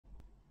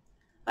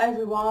Hi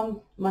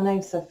everyone, my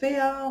name's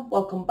Sophia.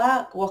 Welcome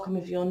back. Welcome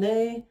if you're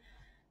new.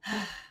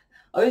 I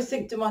always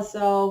think to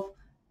myself,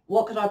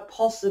 what could I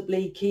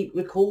possibly keep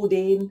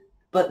recording?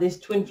 But this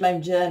twin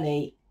flame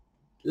journey,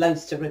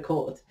 loads to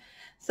record.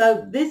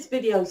 So this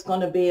video is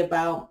going to be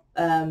about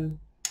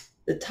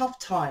the tough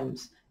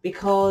times,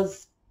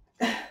 because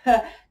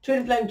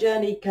twin flame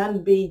journey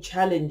can be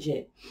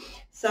challenging.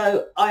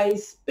 So I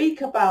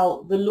speak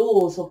about the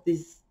laws of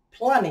this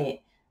planet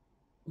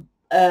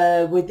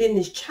within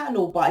this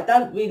channel, but I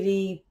don't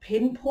really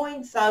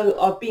pinpoint. So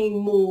I've been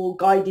more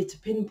guided to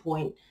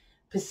pinpoint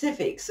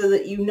specifics so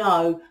that you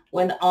know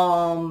when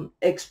I'm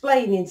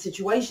explaining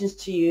situations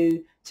to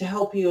you to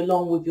help you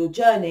along with your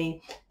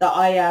journey, that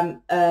I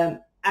am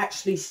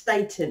actually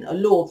stating a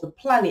law of the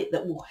planet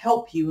that will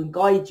help you and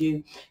guide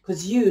you,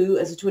 because you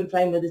as a twin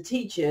flame are the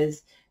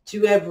teachers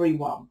to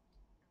everyone.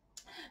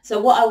 So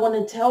what I want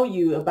to tell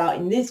you about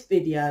in this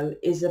video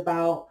is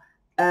about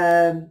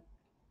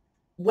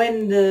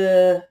when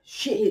the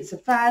shit hits the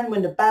fan,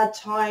 when the bad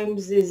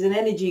times, there's an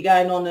energy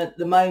going on at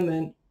the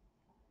moment.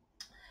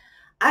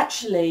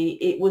 Actually,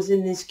 it was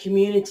in this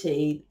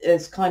community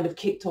as kind of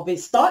kicked off. It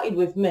started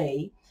with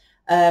me,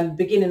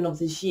 beginning of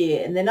this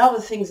year, and then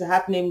other things are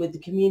happening with the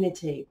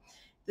community.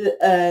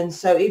 And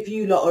so if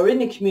you lot are in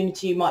the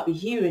community, you might be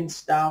hearing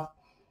stuff.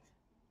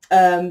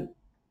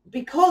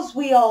 Because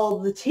we are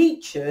the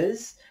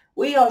teachers,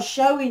 we are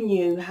showing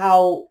you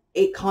how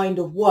it kind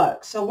of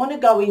works. So I want to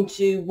go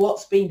into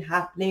what's been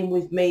happening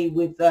with me,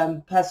 with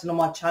person on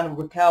my channel,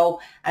 Raquel,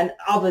 and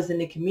others in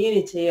the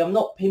community. I'm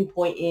not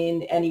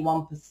pinpointing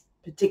anyone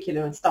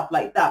particular and stuff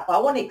like that, but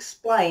I want to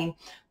explain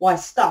why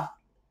stuff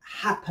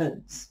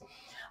happens.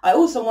 I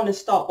also want to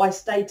start by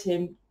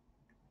stating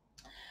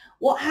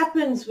what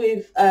happens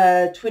with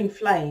twin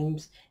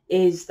flames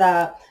is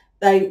that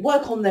they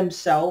work on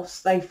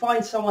themselves. They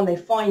find someone, they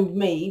find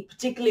me,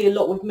 particularly a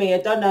lot with me. I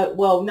don't know.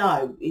 Well,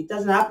 no, it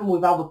doesn't happen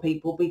with other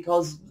people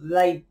because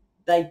they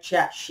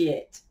chat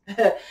shit.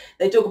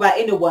 They talk about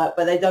inner work,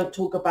 but they don't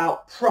talk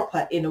about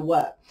proper inner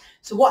work.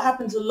 So what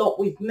happens a lot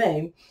with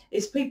me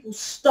is people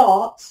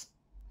start,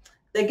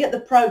 they get the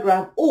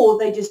program, or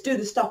they just do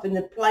the stuff in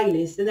the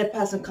playlist and their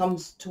person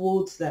comes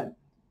towards them.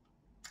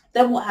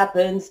 Then what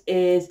happens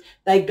is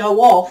they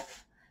go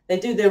off, they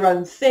do their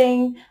own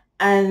thing,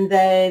 and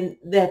then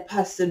their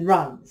person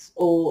runs,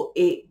 or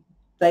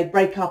they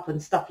break up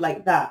and stuff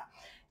like that.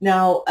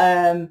 Now,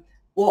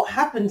 what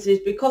happens is,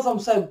 because I'm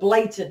so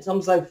blatant,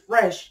 I'm so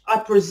fresh, I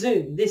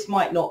presume this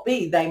might not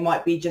be, they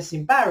might be just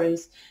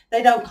embarrassed,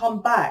 they don't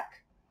come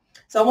back.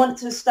 So I want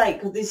to state,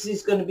 because this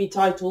is going to be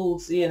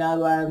titled, when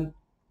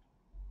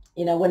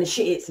the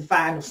shit hits the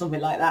fan or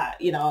something like that.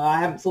 I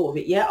haven't thought of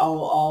it yet.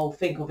 I'll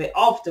think of it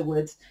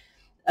afterwards.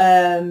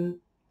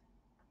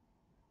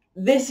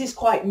 This is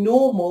quite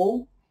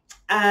normal,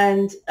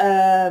 and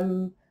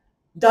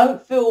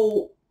don't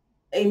feel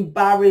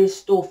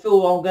embarrassed or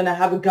feel I'm going to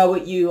have a go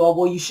at you, or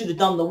well, you should have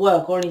done the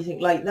work or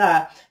anything like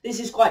that. This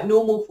is quite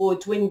normal for a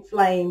twin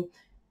flame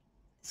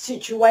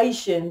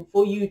situation,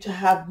 for you to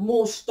have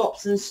more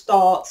stops and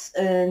starts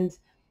and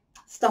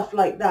stuff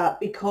like that,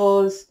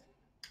 because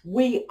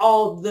we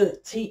are the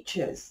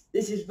teachers.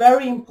 This is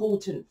very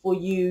important for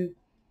you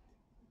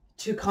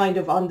to kind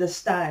of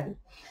understand.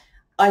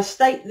 I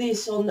state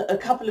this on a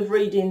couple of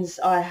readings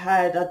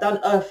I've done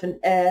Earth and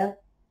Air.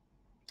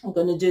 I'm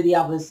going to do the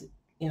others,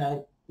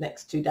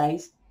 next 2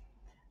 days.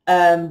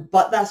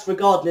 But that's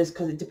regardless,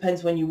 because it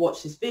depends when you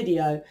watch this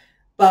video.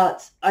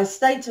 But I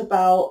state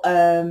about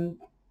the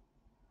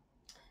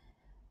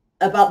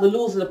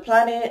laws of the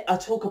planet. I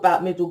talk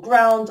about middle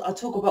ground. I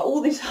talk about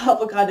all this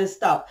other kind of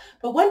stuff.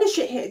 But when the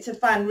shit hits a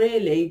fan,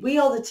 really, we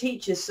are the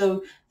teachers,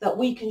 so that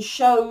we can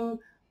show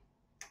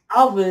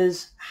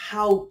others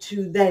how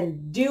to then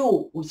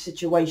deal with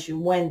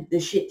situation when the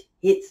shit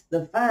hits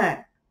the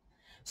fan.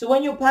 So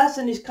when your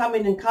person is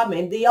coming,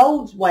 the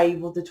old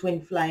wave of the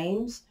twin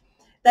flames,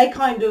 they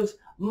kind of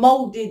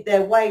molded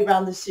their way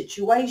around the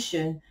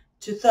situation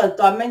to third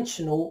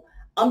dimensional.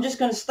 I'm just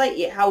going to state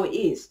it how it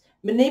is.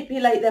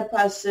 Manipulate their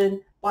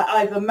person by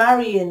either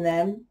marrying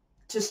them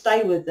to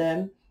stay with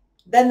them,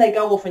 then they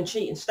go off and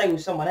cheat and stay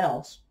with someone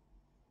else,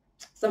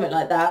 something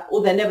like that,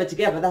 or they're never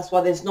together. That's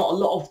why there's not a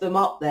lot of them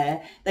up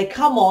there. They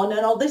come on and,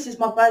 oh, this is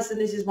my person,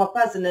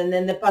 and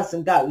then the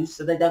person goes,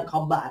 so they don't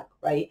come back,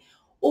 right?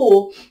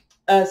 Or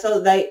so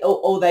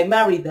they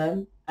marry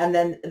them, and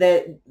then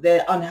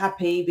they're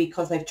unhappy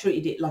because they've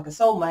treated it like a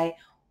soulmate,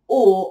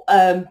 or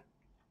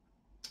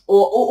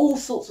all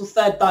sorts of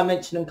third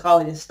dimension and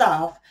kind of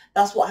stuff.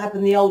 That's what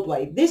happened the old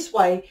way. This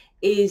way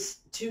is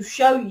to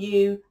show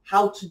you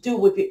how to deal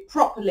with it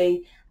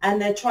properly,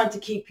 and they're trying to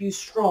keep you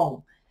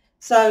strong.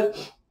 So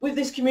with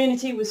this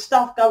community, with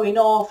stuff going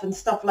off and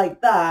stuff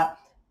like that,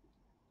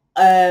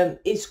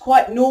 it's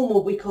quite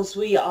normal, because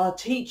we are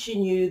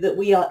teaching you that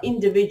we are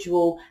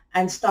individual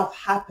and stuff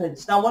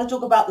happens. Now I want to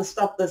talk about the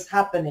stuff that's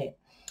happening.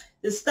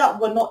 The stuff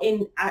we're not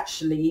in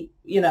actually,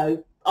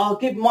 I'll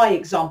give my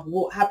example,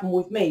 what happened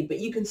with me, but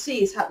you can see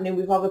it's happening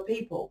with other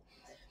people.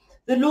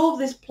 The law of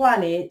this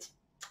planet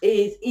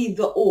is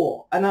either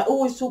or, and I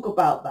always talk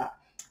about that.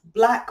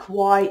 black,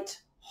 white,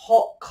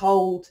 hot,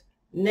 cold,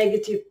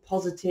 negative,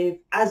 positive,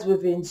 as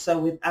within, so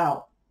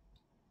without.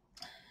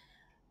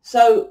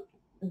 So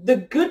the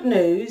good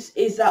news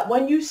is that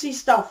when you see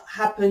stuff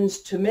happens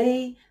to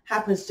me,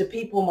 happens to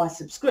people on my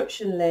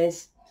subscription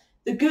list,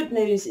 the good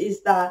news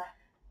is that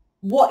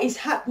what is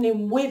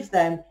happening with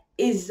them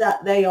is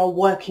that they are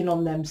working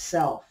on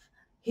themselves.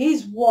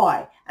 Here's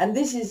why. And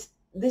this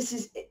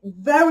is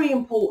very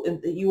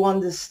important that you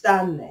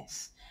understand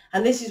this.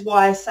 And this is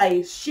why I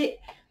say shit,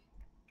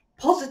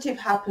 positive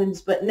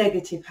happens, but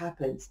negative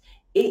happens.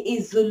 It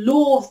is the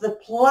law of the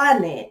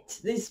planet.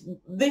 This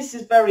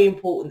is very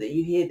important that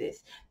you hear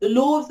this. The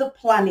law of the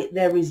planet,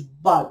 there is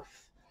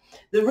both.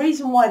 The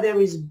reason why there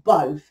is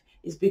both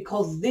is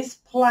because this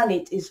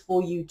planet is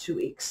for you to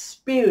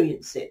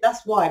experience it.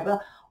 That's why.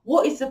 But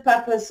what is the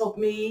purpose of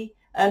me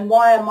and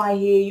why am I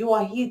here? You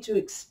are here to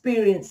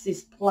experience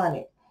this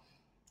planet.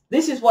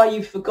 This is why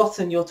you've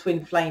forgotten your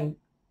twin flame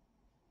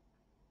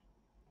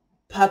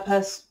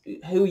purpose,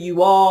 who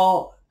you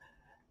are,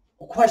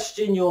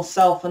 question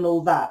yourself and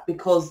all that,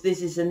 because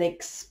this is an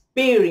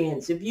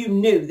experience. If you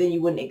knew, then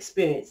you wouldn't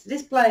experience.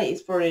 This planet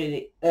is for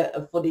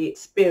the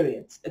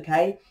experience,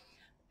 okay?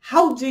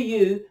 How do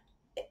you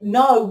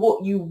know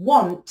what you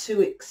want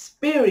to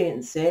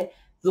experience it?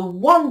 The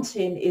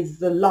wanting is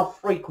the love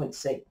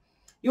frequency.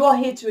 You are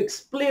here to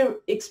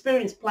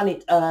experience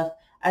planet Earth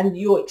and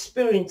your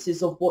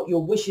experiences of what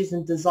your wishes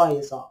and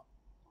desires are.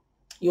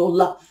 Your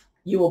love.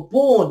 You are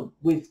born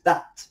with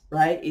that,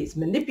 right? It's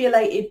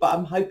manipulated, but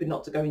I'm hoping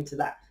not to go into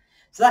that.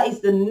 So that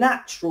is the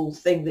natural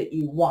thing that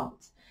you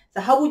want.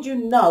 So how would you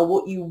know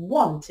what you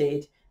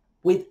wanted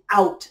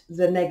without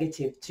the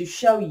negative to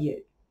show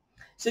you?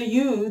 So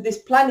this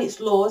planet's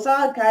laws,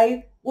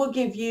 okay, will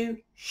give you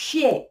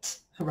shit,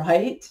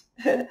 right?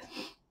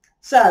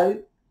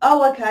 So,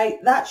 oh, okay,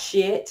 that's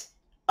shit.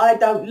 I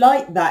don't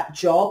like that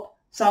job,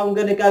 so I'm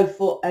going to go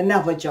for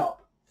another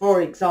job,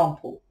 for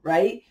example,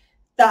 right?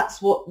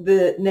 That's what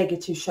the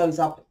negative shows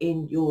up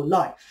in your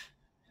life,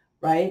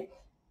 right?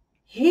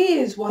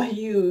 Here's why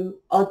you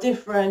are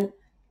different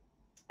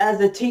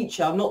as a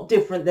teacher. I'm not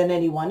different than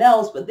anyone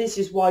else, but this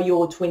is why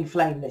you're twin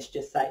flame, let's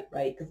just say,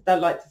 right? Because I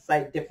don't like to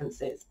say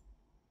differences.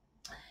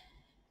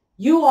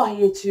 You are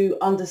here to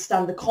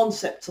understand the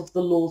concepts of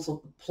the laws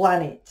of the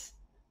planet,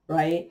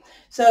 right?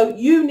 So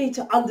you need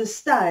to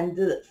understand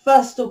that,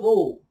 first of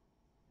all,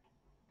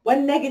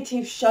 when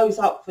negative shows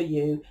up for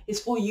you, it's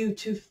for you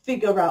to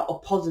figure out a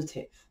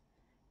positive,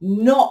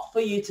 not for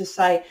you to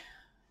say,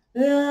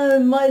 oh,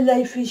 my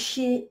life is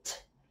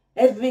shit,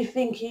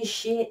 everything is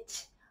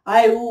shit,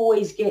 I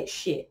always get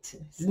shit.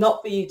 It's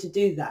not for you to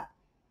do that.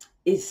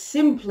 It's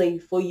simply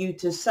for you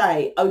to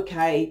say,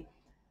 okay,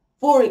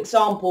 for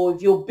example,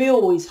 if your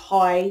bill is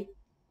high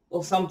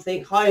or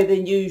something, higher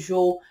than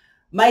usual,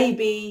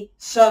 maybe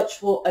search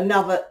for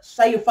another,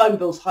 say your phone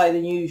bill's higher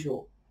than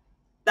usual.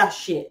 That's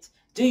shit.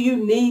 Do you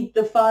need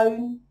the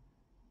phone?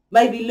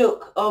 Maybe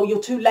look, oh,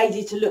 you're too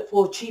lazy to look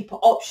for a cheaper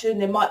option.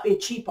 There might be a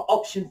cheaper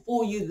option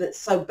for you that's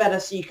so better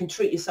so you can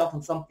treat yourself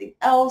on something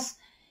else.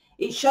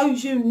 It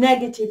shows you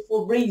negative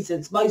for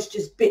reasons. Most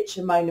just bitch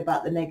and moan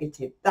about the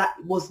negative. That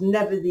was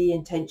never the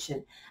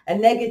intention. A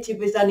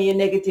negative is only a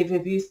negative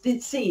if you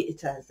did see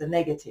it as a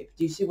negative.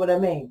 Do you see what I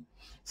mean?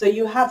 So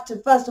you have to,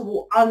 first of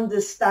all,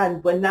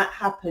 understand when that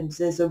happens,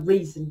 there's a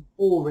reason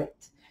for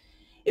it.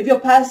 If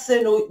your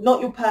person, or not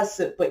your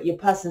person, but your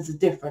person's a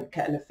different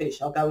kettle of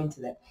fish, I'll go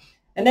into that.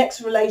 An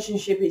ex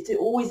relationship, it's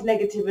always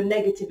negative and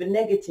negative and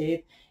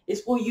negative.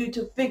 It's for you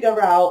to figure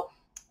out,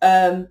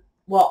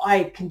 well,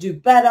 I can do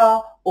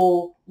better,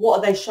 or what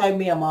are they showing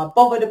me? Am I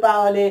bothered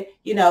about it?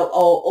 You know,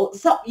 or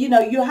so, you know,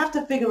 you have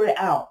to figure it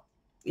out.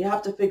 You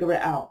have to figure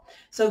it out.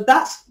 So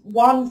that's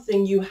one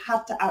thing you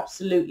have to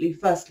absolutely,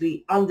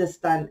 firstly,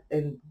 understand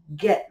and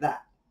get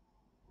that.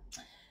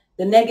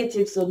 The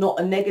negatives are not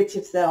a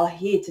negatives. They are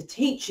here to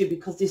teach you,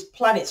 because this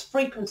planet's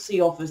frequency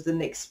offers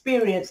an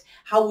experience.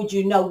 How would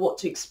you know what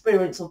to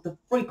experience of the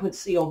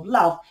frequency of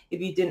love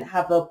if you didn't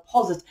have a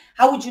positive?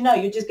 How would you know?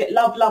 You just get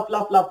love, love,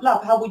 love, love,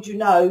 love. How would you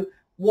know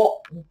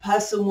what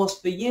person was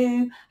for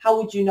you? How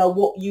would you know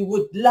what you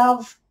would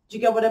love? Do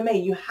you get what I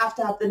mean? You have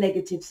to have the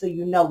negative so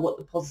you know what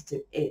the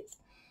positive is.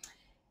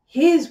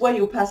 Here's where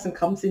your person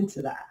comes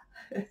into that.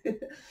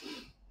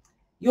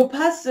 Your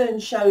person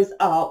shows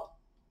up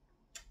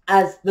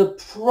as the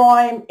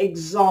prime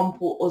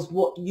example of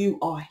what you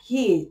are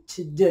here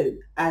to do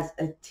as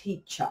a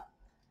teacher.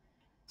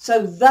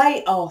 So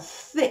they are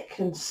thick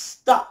and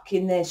stuck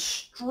in their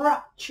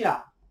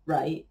structure,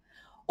 right,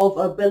 of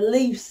a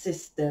belief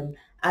system.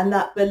 And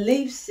that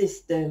belief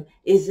system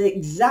is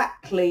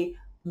exactly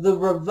the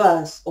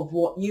reverse of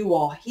what you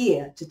are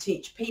here to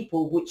teach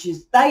people, which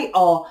is they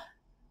are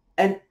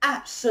an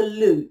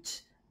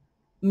absolute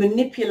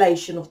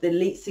manipulation of the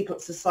elite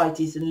secret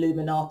societies and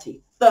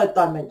Illuminati, third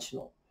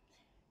dimensional.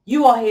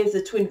 You are here as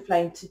a twin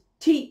flame to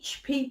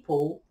teach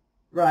people,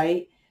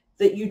 right,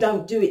 that you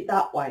don't do it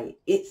that way.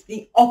 It's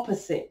the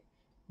opposite.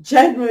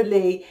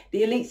 Generally,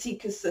 the elite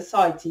secret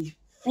society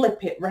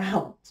flip it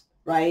round,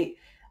 right?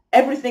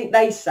 Everything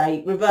they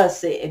say,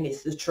 reverse it, and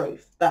it's the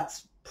truth.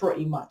 That's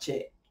pretty much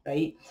it,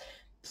 right?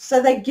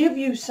 So they give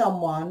you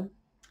someone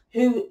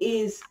who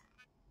is,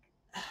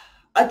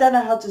 I don't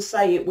know how to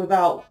say it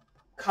without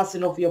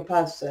cussing off your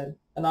person,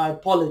 and I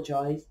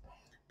apologize,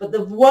 but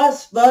the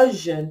worst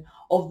version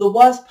of the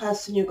worst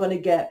person you're going to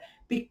get,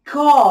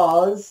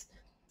 because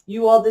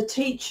you are the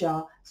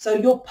teacher. So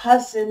your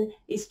person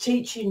is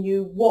teaching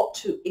you what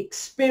to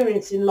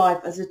experience in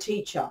life as a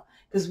teacher,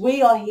 because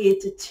we are here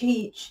to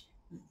teach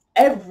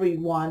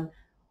everyone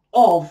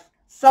of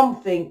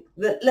something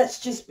that, let's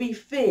just be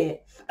fair,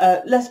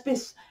 let's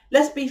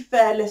be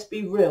fair, let's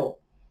be real.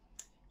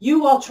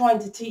 You are trying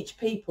to teach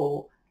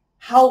people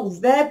how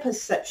their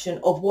perception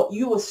of what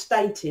you are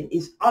stating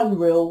is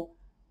unreal,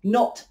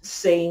 not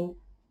seen,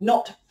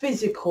 not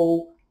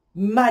physical,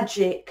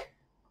 magic,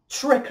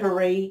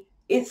 trickery.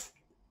 It's,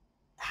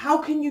 how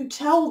can you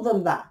tell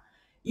them that?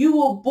 You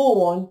were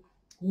born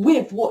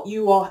with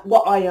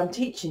what I am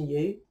teaching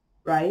you,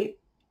 right?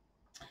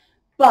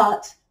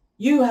 But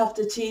you have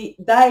to teach,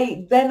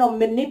 they then are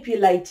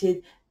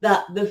manipulated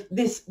that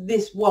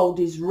this world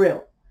is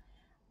real.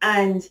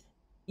 And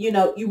you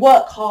know, you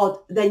work hard,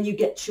 then you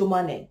get your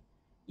money.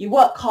 You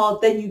work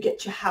hard, then you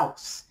get your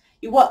house.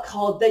 You work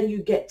hard, then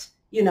you get,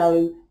 you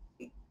know,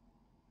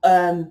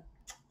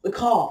 the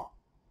car.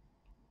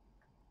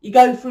 You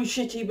go through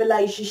shitty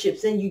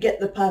relationships, then you get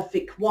the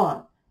perfect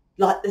one,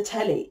 like the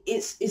telly.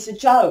 It's a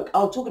joke. I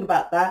was talking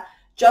about that.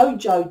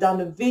 Jojo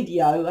done a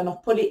video, and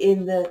I've put it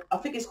in the, I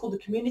think it's called the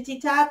community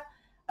tab,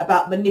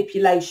 about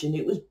manipulation.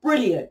 It was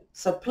brilliant.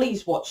 So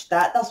please watch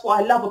that. That's what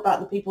I love about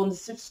the people on the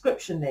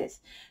subscription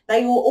list.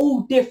 They are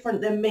all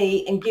different than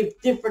me and give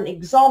different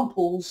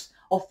examples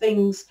of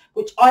things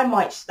which I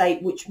might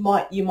state, which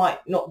you might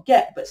not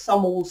get, but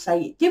someone will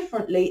say it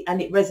differently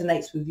and it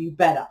resonates with you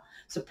better.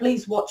 So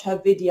please watch her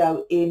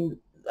video in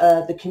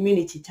the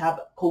community tab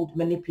called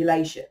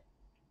manipulation.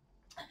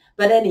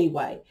 But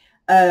anyway,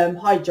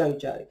 hi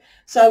Jojo.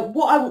 So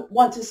what I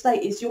want to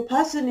state is your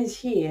person is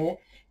here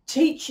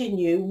teaching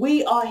you,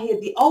 we are here.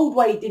 The old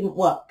way didn't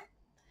work.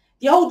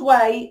 The old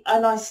way,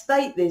 and I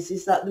state this,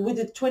 is that with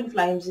the twin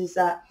flames is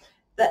that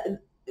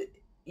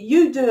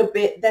you do a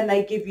bit, then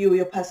they give you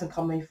your person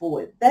coming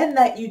forward. Then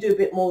that you do a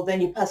bit more,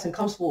 then your person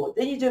comes forward.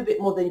 Then you do a bit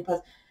more, then your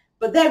person.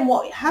 But then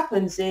what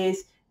happens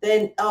is,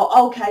 then,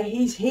 oh, okay,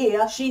 he's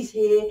here, she's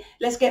here,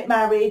 let's get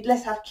married,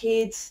 let's have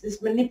kids.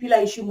 This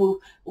manipulation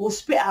will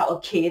spit out a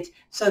kid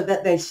so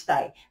that they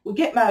stay. We'll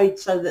get married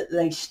so that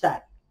they stay.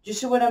 Do you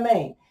see what I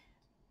mean?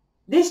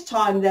 This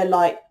time they're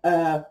like,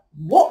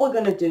 what we're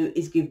going to do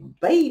is give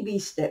baby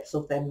steps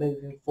of them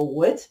moving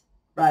forward,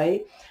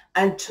 right?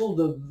 Until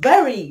the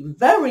very,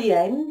 very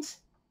end.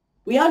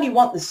 We only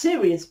want the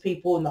serious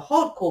people and the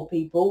hardcore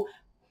people.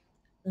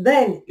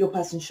 Then your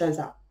person shows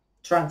up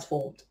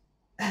transformed.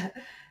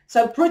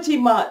 So pretty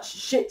much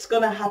shit's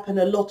going to happen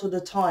a lot of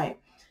the time.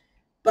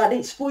 But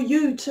it's for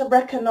you to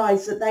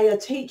recognize that they are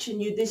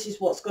teaching you this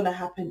is what's going to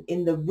happen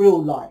in the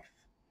real life.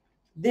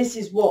 This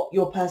is what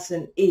your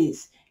person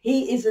is.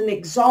 He is an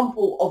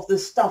example of the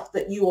stuff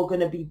that you are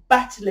going to be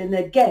battling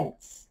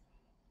against.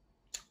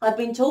 I've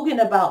been talking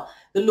about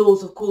the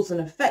laws of cause and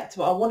effect,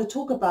 but I want to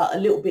talk about a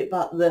little bit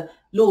about the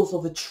laws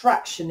of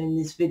attraction in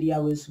this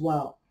video as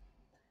well.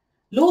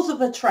 Laws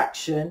of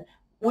attraction,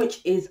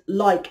 which is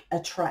like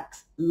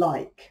attracts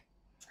like.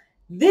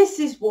 This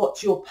is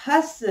what your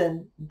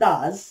person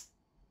does,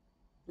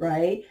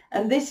 right?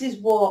 And this is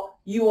what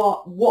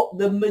what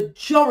the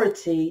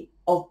majority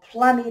of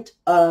planet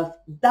Earth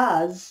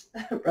does,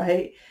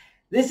 right?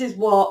 This is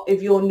what,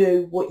 if you're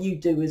new, what you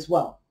do as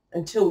well,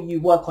 until you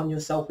work on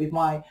yourself with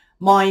mine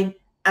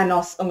and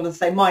us, I'm going to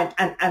say mine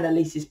and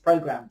Annalise's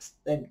programs,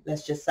 then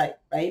let's just say,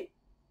 right?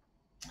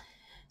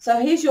 So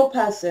here's your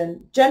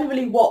person.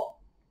 Generally what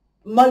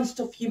most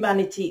of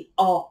humanity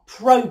are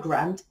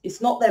programmed,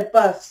 it's not their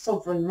birth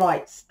sovereign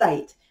right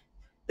state.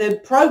 They're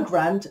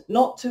programmed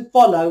not to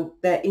follow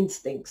their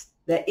instincts,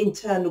 their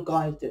internal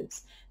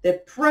guidance.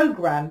 They're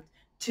programmed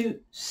to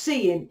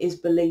seeing is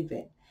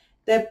believing.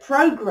 They're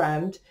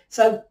programmed,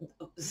 so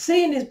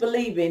seeing is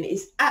believing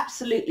is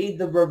absolutely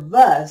the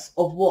reverse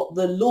of what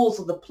the laws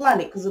of the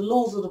planet, because the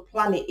laws of the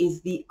planet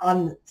is the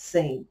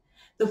unseen.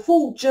 The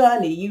full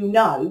journey, you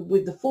know,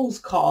 with the Fool's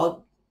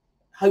card,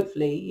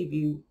 hopefully if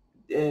you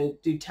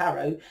do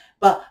tarot,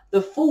 but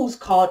the Fool's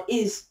card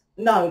is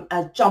known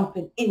as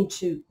jumping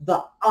into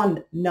the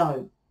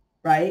unknown,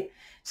 right?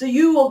 So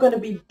you are going to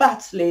be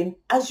battling,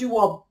 as you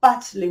are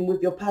battling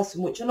with your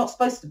person, which you're not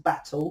supposed to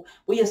battle,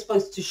 we are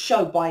supposed to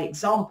show by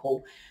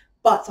example.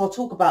 But I'll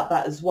talk about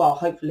that as well,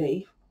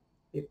 hopefully,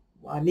 if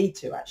I need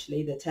to,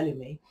 actually, they're telling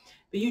me.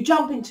 But you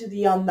jump into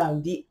the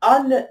unknown. The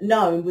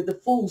unknown with the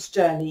Fool's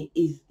journey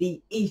is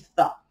the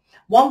ether.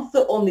 1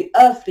 foot on the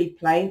earthly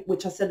plane,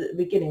 which I said at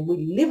the beginning,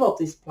 we live off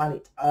this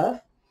planet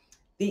Earth.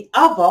 The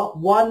other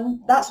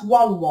one, that's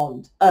one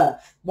wand,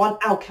 earth, one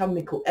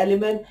alchemical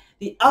element.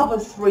 The other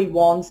 3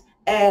 wands,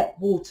 air,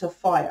 water,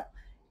 fire.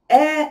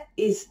 Air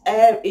is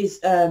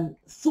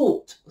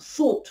thought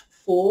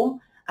form,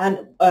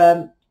 and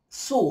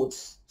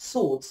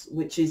swords,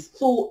 which is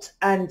thought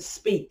and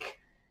speak.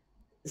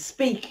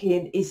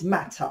 Speaking is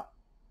matter,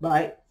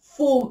 right?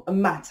 form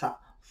and matter.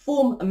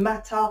 Form and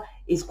matter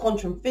is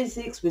quantum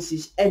physics, which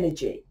is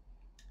energy.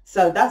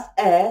 So that's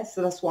air.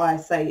 So that's why I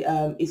say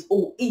it's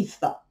all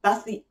ether.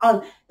 That's the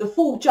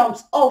Fool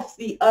jumps off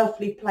the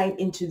earthly plane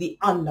into the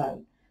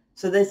unknown.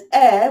 So there's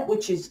air,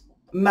 which is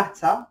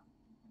matter,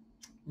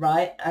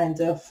 right? And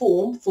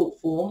form, thought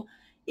form,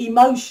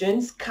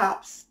 emotions,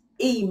 caps,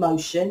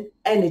 emotion,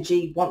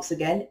 energy, once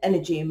again,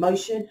 energy,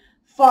 emotion,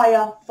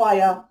 fire,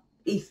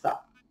 ether,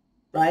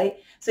 right?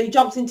 So he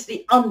jumps into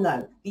the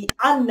unknown. The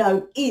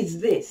unknown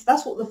is this.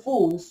 That's what the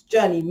Fool's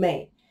journey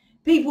means.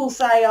 People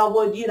say, I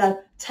would,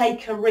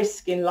 take a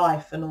risk in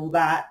life and all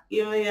that.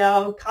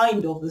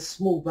 Kind of the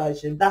small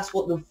version. That's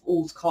what the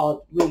Fool's card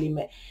really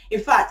meant. In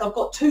fact, I've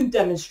got 2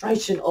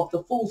 demonstrations of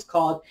the Fool's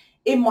card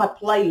in my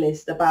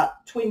playlist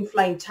about Twin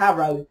Flame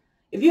Tarot.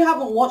 If you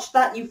haven't watched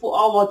that, you thought,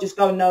 oh, I'll just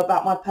go and know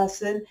about my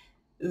person.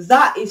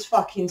 That is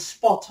fucking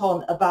spot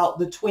on about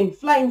the Twin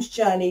Flames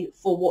journey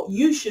for what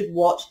you should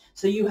watch,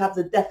 so you have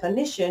the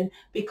definition,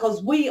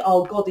 because we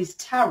are Goddess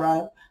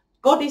Tarot.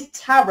 Goddess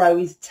Tarot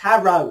is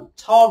Tarot,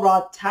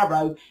 Tara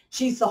Tarot.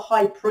 She's the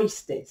high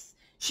priestess.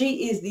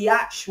 She is the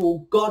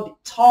actual God.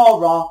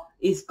 Tara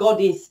is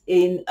goddess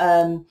in,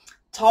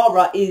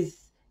 Tara is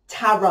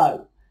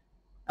tarot.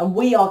 And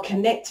we are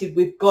connected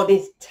with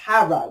Goddess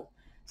Tarot.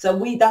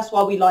 So that's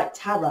why we like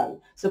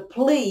tarot. So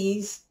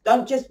please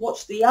don't just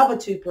watch the other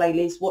 2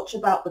 playlists, watch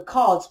about the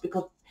cards,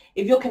 because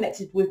if you're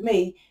connected with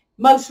me,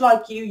 most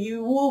like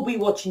you will be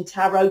watching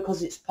tarot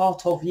because it's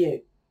part of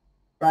you,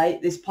 right?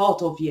 It's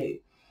part of you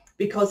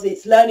because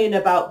it's learning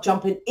about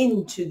jumping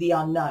into the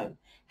unknown.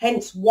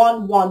 Hence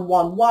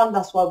 1111.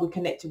 That's why we're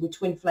connected with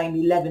Twin Flame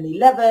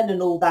 1111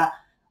 and all that.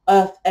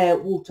 Earth, air,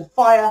 water,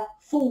 fire,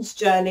 Fool's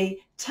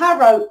journey.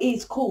 Tarot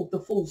is called the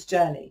Fool's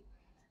journey.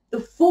 The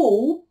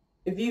Fool,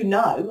 if you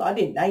know, I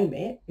didn't name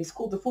it. It's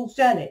called the Fool's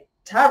journey.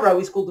 Tarot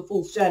is called the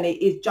Fool's journey,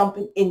 is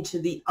jumping into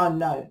the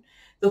unknown.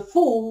 The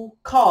Fool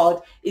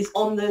card is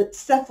on the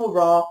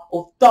Sephirah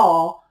of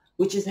Da,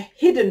 which is a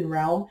hidden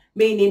realm,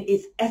 meaning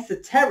it's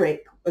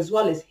esoteric as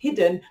well as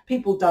hidden.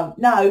 People don't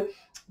know.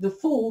 The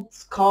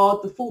Fool's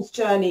card, the Fool's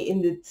journey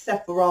in the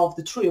Sephirah of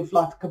the Tree of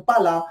Life,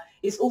 Kabbalah,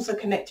 is also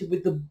connected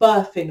with the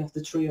birthing of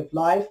the Tree of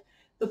Life.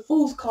 The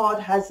Fool's card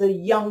has a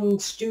young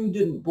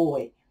student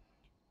boy,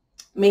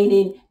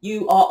 meaning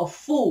you are a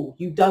fool.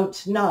 You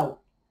don't know.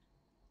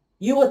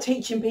 You are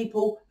teaching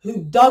people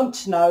who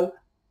don't know,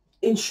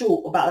 in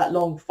short, about that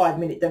long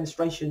 5-minute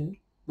demonstration,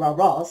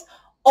 rah-rahs,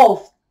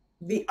 of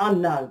the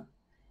unknown.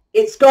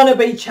 It's going to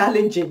be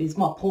challenging, is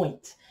my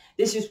point.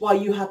 This is why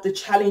you have the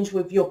challenge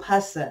with your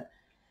person.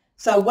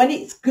 So when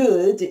it's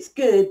good,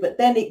 but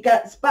then it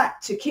gets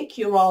back to kick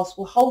your ass.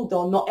 Well, hold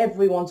on, not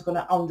everyone's going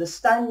to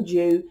understand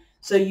you.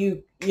 So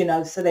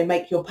so they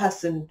make your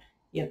person,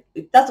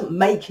 it doesn't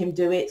make him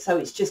do it. So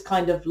it's just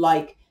kind of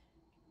like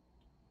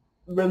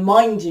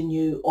reminding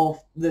you of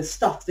the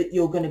stuff that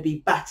you're going to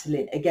be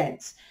battling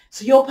against.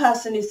 So your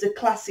person is the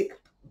classic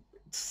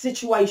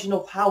situation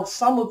of how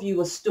some of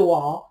you still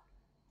are,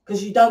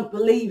 because you don't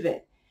believe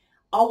it.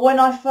 When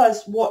I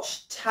first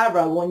watched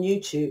tarot on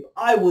YouTube,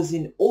 I was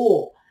in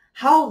awe.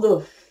 How the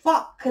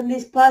fuck can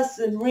this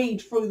person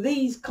read through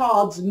these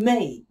cards?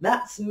 Me.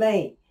 That's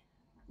me.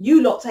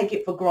 You lot take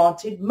it for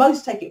granted.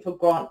 Most take it for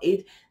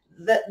granted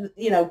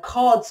that,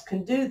 cards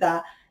can do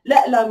that,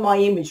 let alone my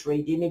image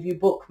reading if you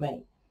book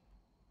me.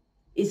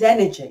 Is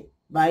energy,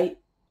 right?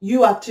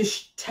 You have to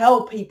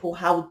tell people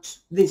how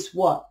this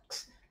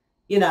works.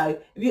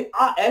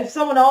 If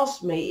someone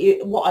asks me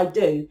what I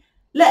do,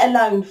 let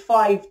alone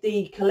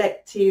 5D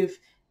collective,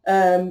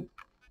 I'm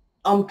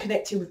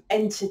connected with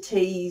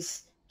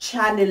entities,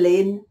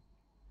 channeling,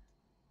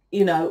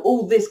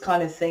 all this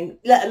kind of thing,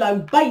 let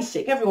alone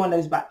basic. Everyone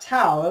knows about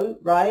tarot,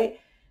 right?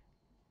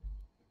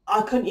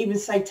 I couldn't even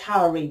say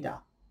tarot reader.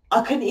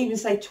 I couldn't even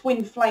say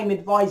twin flame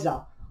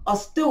advisor. I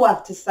still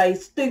have to say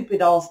stupid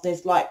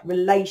arsness like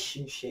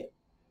relationship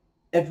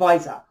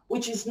advisor,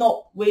 which is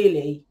not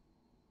really,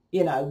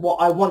 what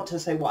I want to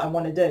say, what I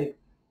want to do.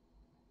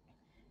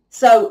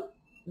 So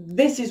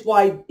this is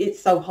why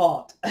it's so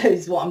hard,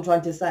 is what I'm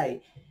trying to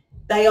say.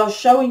 They are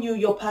showing you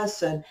your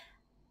person,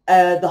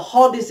 the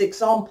hardest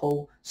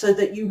example, so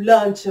that you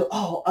learn to,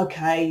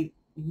 okay,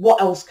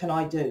 what else can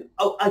I do?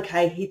 Oh,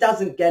 okay, he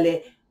doesn't get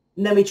it.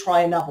 Let me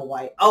try another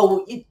way.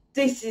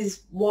 This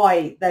is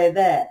why they're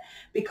there,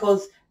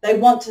 because they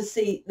want to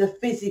see the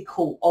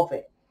physical of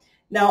it.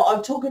 Now,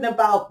 I'm talking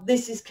about,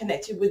 this is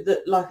connected with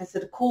the, like I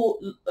said, the core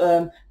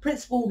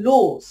principle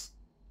laws,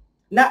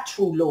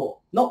 natural law,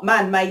 not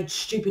man-made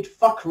stupid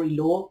fuckery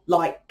law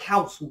like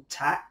council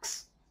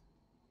tax.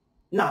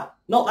 No,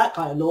 not that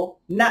kind of law.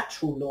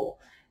 Natural law.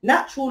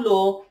 Natural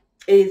law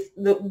is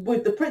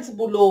with the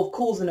principle law of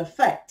cause and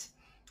effect,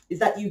 is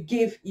that you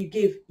give, you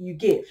give, you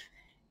give.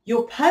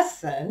 Your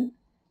person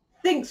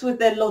thinks with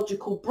their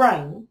logical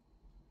brain,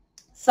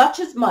 such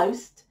as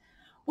most,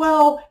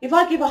 well, if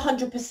I give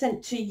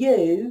 100% to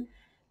you,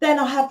 then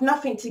I have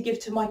nothing to give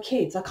to my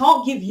kids. I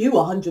can't give you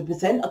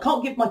 100%. I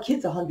can't give my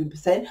kids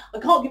 100%. I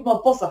can't give my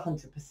boss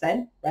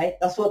 100%, right?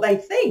 That's what they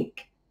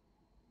think.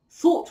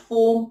 Thought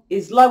form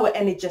is lower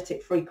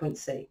energetic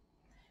frequency.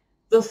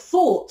 The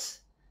thought,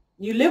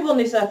 you live on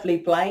this earthly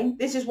plane.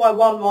 This is why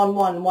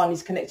 1111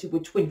 is connected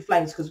with twin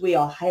flames, because we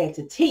are here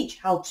to teach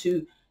how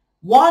to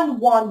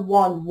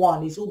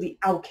 1111 is all the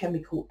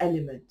alchemical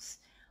elements.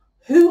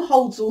 Who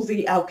holds all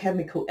the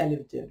alchemical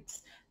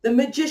elements? The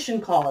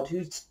magician card,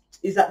 who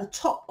is at the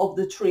top of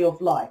the tree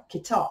of life,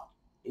 Kitar,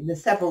 in the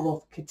sever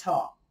of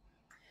Kitar.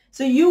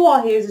 So you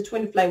are here as a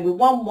twin flame with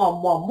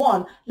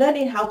 1111,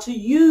 learning how to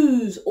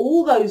use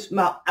all those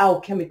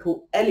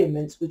alchemical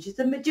elements, which is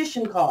the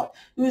magician card,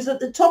 who is at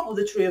the top of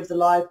the tree of the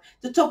life.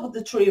 The top of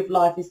the tree of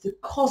life is the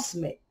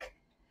cosmic.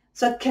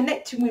 So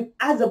connecting with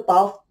as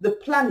above, the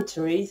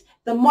planetaries,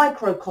 the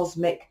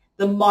microcosmic,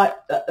 the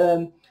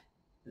macrocosmic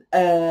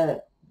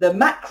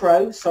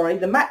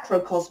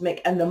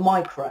and the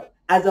micro.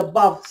 As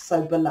above,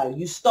 so below.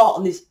 You start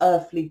on this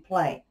earthly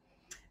plane.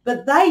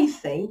 But they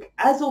think,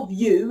 as of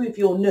you, if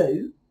you're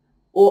new,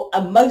 or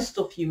most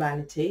of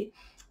humanity,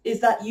 is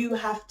that you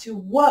have to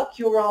work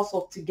your ass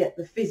off to get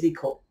the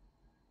physical.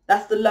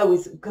 That's the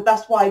lowest, because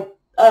that's why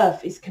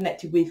Earth is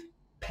connected with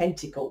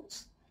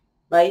pentacles,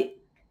 right?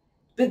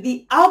 But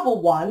the other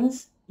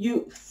ones,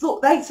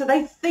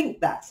 they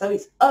think that. So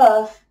it's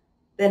Earth,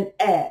 then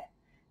air.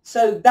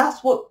 So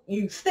that's what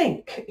you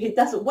think. It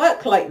doesn't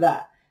work like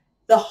that.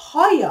 The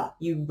higher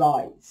you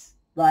rise,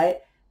 right?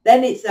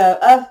 Then it's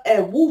earth,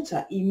 air,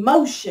 water,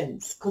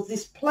 emotions, because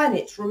this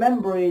planet,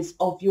 remember, is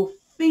of your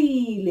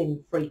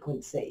feeling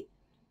frequency.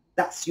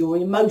 That's your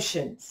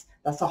emotions.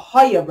 That's a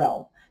higher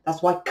realm.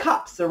 That's why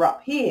cups are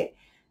up here.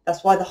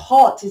 That's why the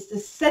heart is the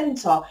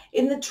center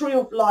in the tree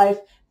of life.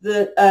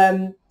 The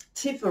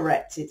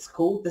Tiveret, it's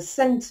called. The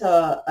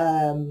center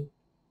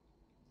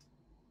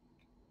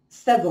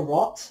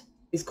Severot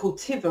is called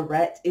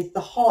Tiveret, is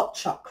the heart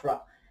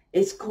chakra.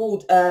 It's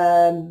called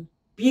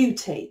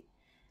beauty.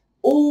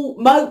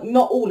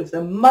 Not all of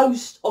them,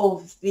 most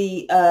of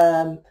the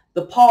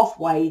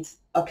pathways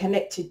are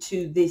connected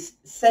to this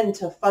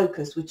center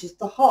focus, which is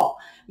the heart.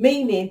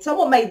 Meaning,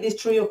 someone made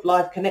this tree of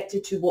life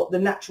connected to what the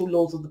natural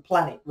laws of the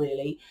planet,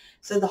 really.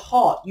 So the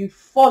heart, you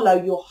follow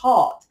your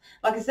heart.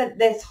 Like I said,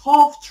 there's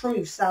half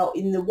truths out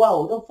in the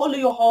world. Oh, follow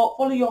your heart,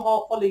 follow your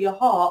heart, follow your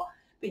heart.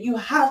 But you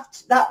have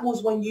to, that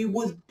was when you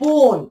was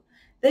born.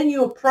 Then you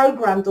were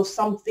programmed of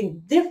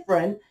something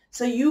different.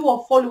 So you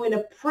are following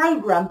a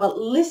program, but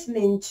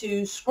listening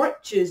to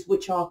scriptures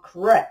which are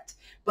correct.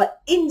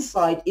 But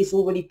inside is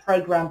already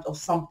programmed of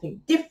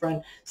something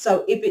different.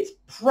 So if it's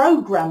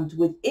programmed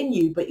within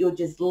you, but you're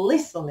just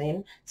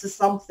listening to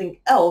something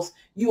else,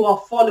 you are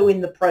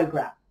following the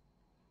program.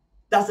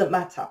 Doesn't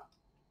matter.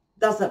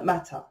 Doesn't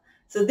matter.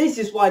 So this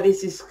is why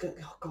this is,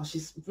 oh gosh,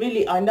 it's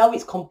really, I know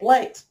it's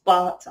complex,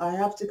 but I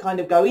have to kind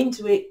of go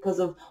into it because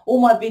of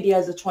all my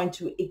videos are trying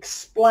to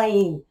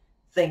explain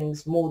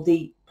things more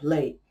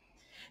deeply.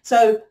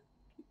 So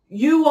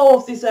you are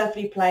of this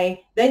earthly plane,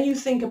 then you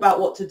think about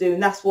what to do,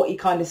 and that's what it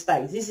kind of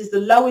stays. This is the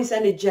lowest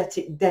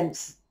energetic,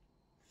 dense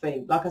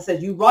thing. Like I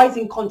said, you rise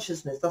in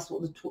consciousness. That's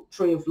what the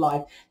tree of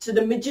life. So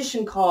the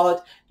magician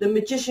card,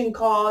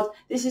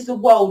 this is the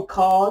world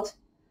card.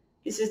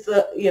 This is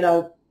the,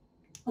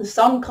 the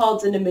sun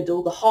card's in the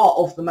middle, the heart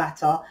of the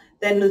matter.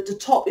 Then at the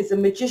top is the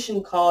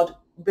magician card.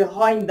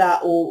 Behind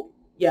that,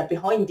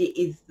 behind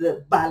it is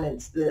the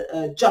balance,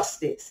 the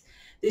justice.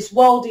 This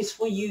world is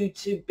for you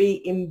to be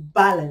in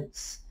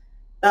balance.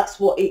 That's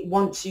what it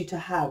wants you to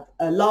have,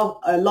 a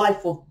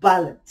life of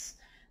balance.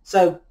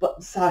 So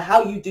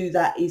how you do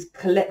that is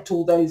collect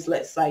all those,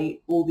 let's say,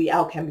 all the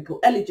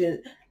alchemical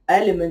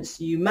elements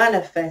you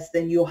manifest,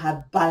 then you'll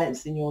have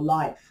balance in your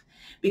life.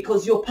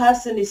 Because your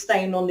person is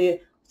staying on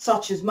the,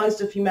 such as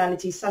most of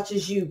humanity, such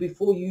as you,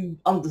 before you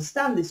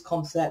understand this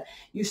concept,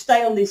 you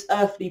stay on this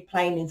earthly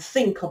plane and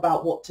think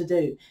about what to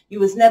do. You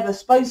was never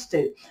supposed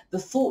to. The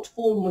thought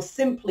form was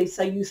simply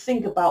so you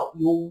think about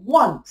your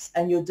wants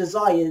and your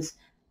desires,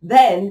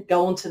 then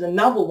go on to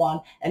another one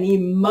and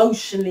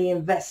emotionally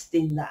invest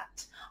in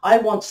that. I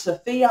want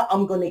Sophia,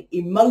 I'm going to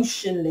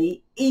emotions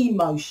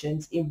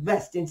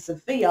invest in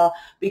Sophia,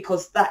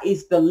 because that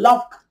is the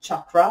love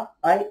chakra,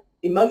 right?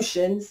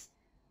 Emotions.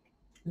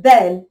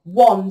 Then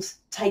wands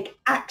take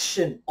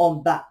action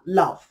on that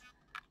love.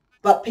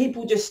 But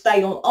people just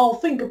stay on, oh,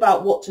 think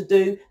about what to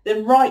do,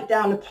 then write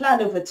down a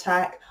plan of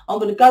attack. I'm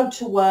going to go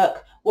to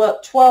work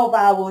 12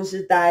 hours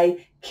a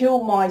day,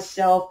 kill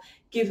myself,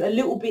 give a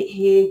little bit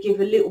here, give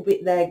a little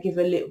bit there, give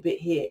a little bit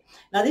here.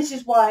 Now, this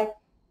is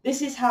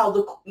how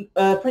the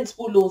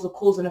principal laws of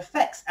cause and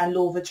effects and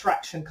law of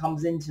attraction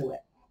comes into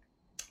it.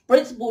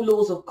 Principal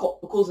laws of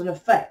cause and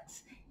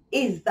effects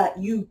is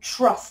that you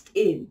trust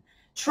in.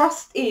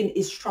 Trust in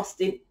is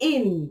trusting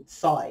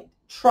inside.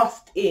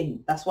 Trust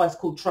in. That's why it's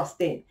called trust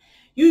in.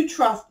 You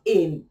trust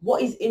in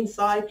what is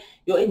inside,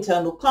 your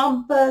internal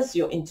compass,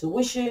 your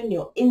intuition,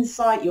 your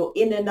insight, your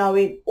inner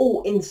knowing,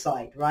 all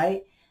inside,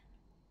 right?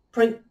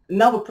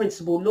 Another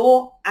principal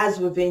law, as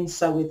within,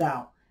 so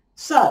without.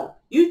 So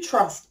you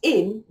trust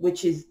in,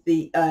 which is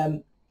the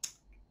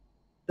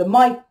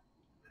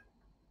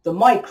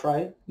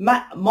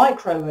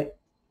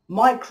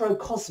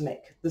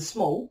microcosmic, the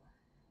small.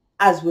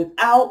 As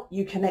without,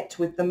 you connect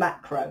with the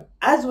macro.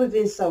 As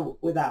within, so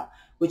without,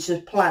 which is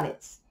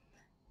planets.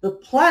 The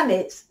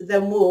planets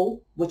then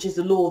will, which is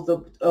the law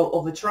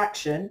of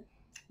attraction,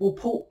 will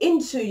pull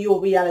into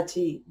your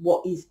reality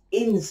what is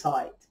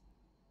inside.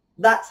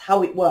 That's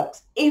how it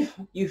works. If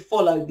you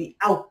follow the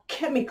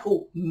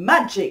alchemical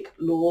magic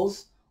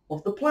laws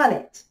of the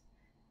planet.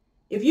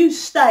 If you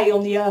stay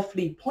on the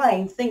earthly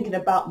plane thinking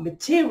about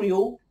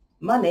material,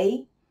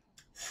 money,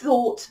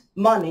 thought,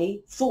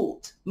 money,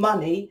 thought,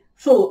 money,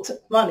 thought,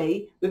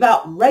 money,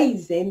 without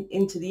raising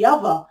into the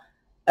other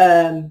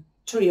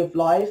tree of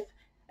life,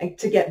 and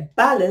to get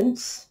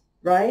balance,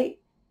 right,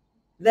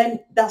 then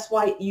that's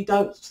why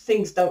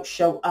things don't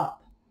show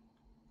up.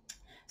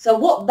 So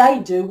what they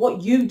do,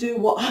 what you do,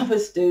 what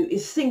others do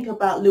is think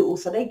about little.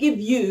 So they give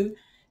you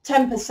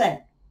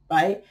 10%,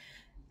 right?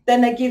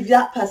 Then they give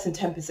that person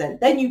 10%.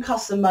 Then you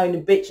cuss and moan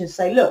and bitch and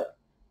say, look,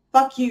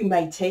 fuck you,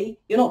 matey,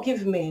 you're not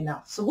giving me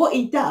enough. So what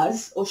he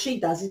does, or she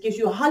does, is gives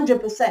you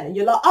 100%. And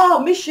you're like, oh,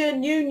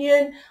 mission,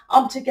 union,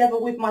 I'm together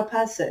with my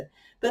person.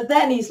 But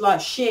then he's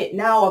like, shit,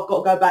 now I've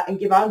got to go back and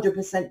give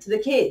 100% to the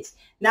kids.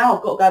 Now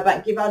I've got to go back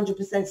and give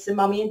 100% to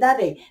mummy and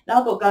daddy. Now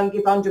I've got to go and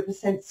give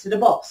 100% to the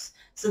boss.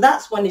 So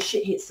that's when the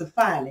shit hits the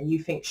fan and you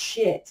think,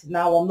 shit,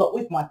 now I'm not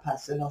with my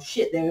person, or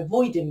shit, they're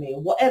avoiding me,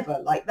 or whatever,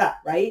 like that,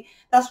 right?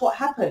 That's what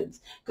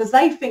happens, because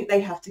they think they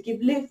have to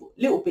give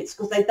little bits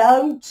because they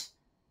don't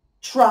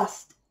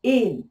trust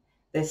in.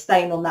 They're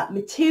staying on that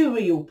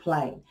material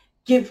plane.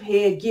 Give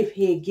here,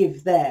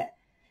 give there.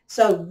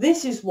 So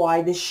this is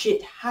why this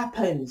shit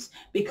happens,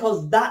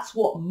 because that's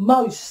what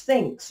most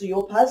think. So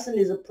your person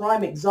is a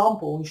prime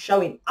example and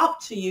showing up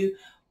to you.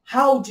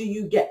 How do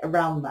you get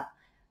around that?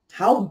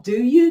 How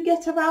do you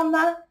get around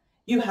that?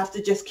 You have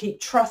to just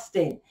keep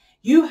trusting.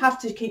 You have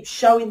to keep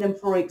showing them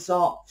from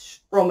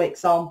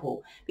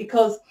example,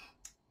 because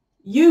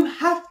you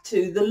have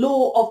to, the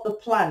law of the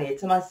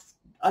planet, and I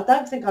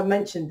don't think I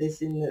mentioned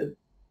this in the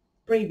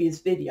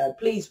previous video.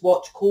 Please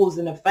watch Cause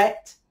and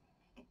Effect.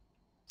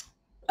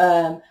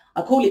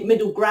 I call it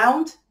middle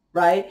ground,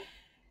 right?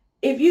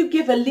 If you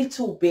give a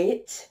little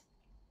bit,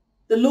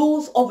 the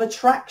laws of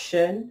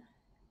attraction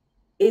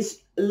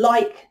is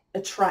like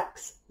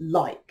attracts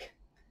like.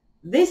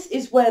 This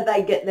is where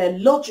they get their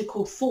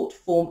logical thought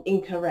form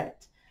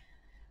incorrect.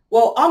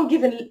 Well, I'm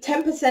giving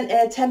 10%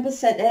 air,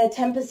 10% air,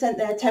 10%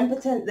 there,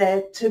 10%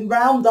 there to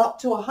round up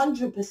to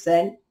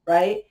 100%,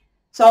 right?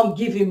 So I'm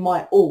giving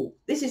my all.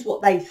 This is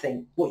what they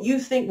think, what you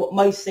think, what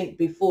most think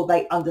before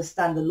they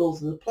understand the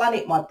laws of the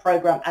planet, my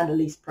program, and the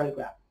least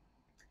program.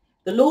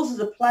 The laws of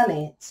the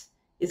planet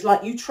is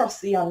like you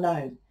trust the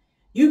unknown.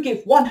 You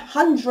give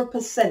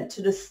 100%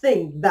 to the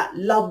thing that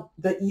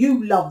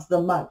you love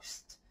the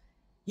most.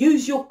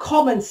 Use your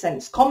common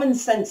sense. Common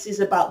sense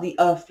is about the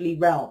earthly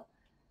realm.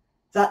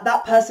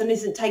 That person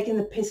isn't taking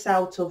the piss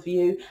out of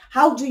you.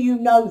 How do you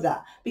know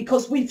that?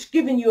 Because we've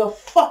given you a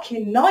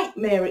fucking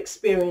nightmare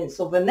experience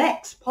of an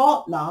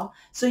ex-partner.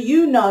 So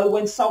you know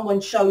when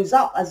someone shows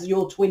up as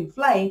your twin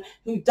flame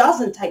who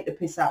doesn't take the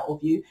piss out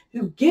of you,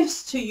 who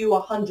gives to you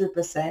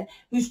 100%,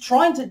 who's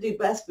trying to do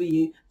best for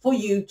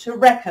you to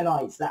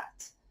recognize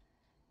that.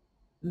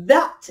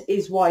 That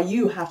is why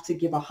you have to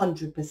give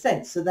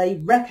 100%. So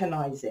they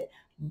recognize it.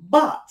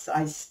 But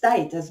I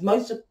state, as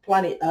most of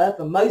planet Earth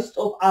and most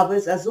of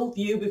others, as of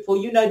you, before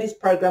you know this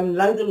program,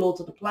 know the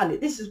laws of the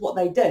planet, this is what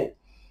they do.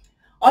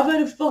 I've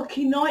had a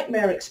fucking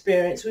nightmare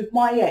experience with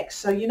my ex.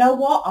 So you know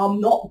what?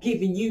 I'm not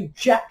giving you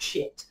jack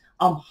shit.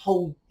 I'm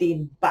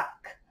holding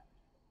back.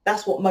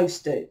 That's what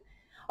most do.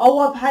 Oh,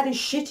 I've had a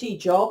shitty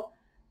job,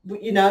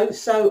 you know,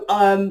 so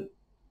I'm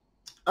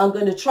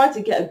going to try to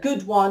get a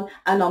good one,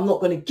 and I'm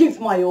not going to give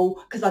my all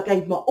because I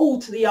gave my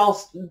all to the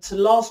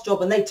last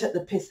job and they took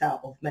the piss out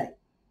of me.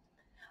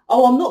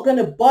 Oh, I'm not going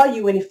to buy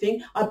you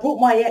anything. I brought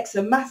my ex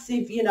a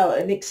massive, you know,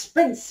 an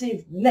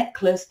expensive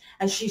necklace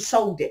and she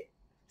sold it.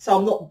 So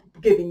I'm not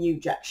giving you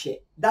jack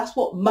shit. That's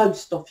what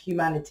most of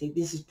humanity,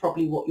 this is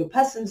probably what your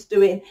person's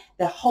doing.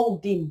 They're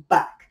holding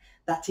back.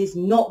 That is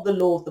not the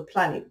law of the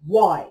planet.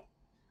 Why?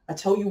 I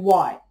tell you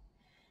why.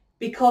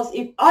 Because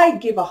if I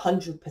give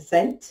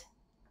 100%,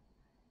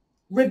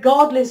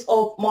 regardless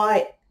of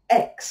my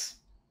ex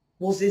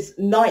was this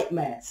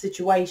nightmare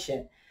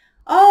situation.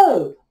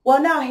 Oh, well,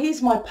 now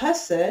here's my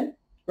person,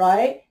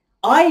 right?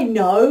 I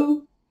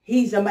know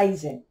he's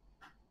amazing,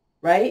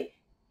 right?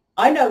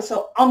 I know,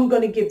 so I'm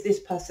going to give this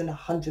person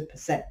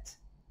 100%.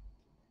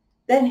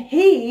 Then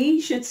he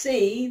should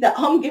see that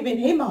I'm giving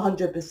him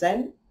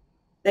 100%,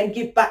 then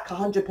give back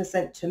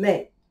 100% to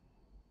me.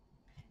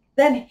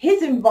 Then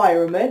his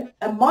environment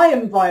and my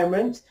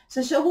environment,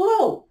 so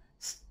whoa,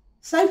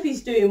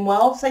 Sophie's doing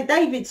well, say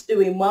David's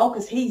doing well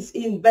because he's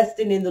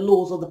investing in the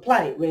laws of the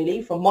planet,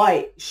 really, from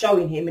my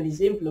showing him and his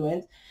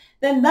influence.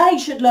 Then they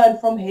should learn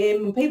from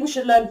him and people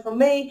should learn from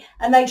me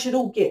and they should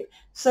all give.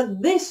 So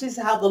this is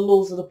how the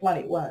laws of the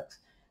planet works.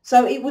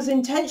 So it was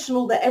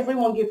intentional that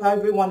everyone give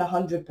everyone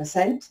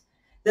 100%.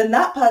 Then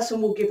that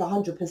person will give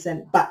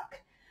 100%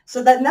 back.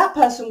 So then that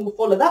person will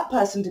follow that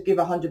person to give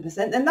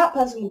 100%. Then that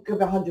person will give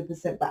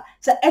 100% back.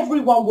 So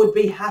everyone would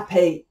be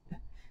happy.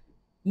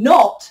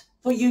 not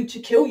for you to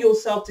kill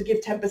yourself to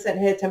give 10%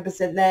 here,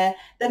 10% there.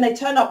 Then they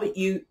turn up at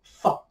you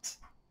fucked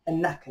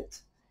and knackered.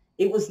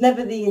 It was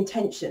never the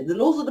intention. The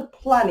laws of the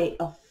planet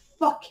are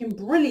fucking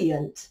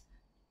brilliant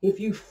if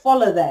you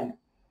follow them.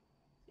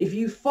 If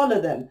you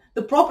follow them.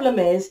 The problem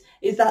is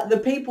that the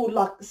people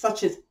like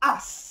such as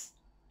us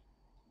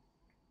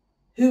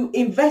who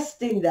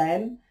invest in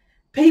them,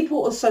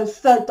 people are so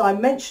third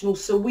dimensional,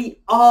 so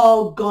we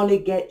are gonna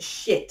get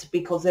shit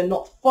because they're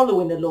not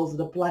following the laws of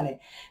the planet.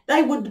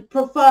 They would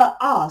prefer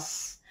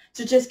us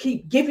to just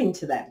keep giving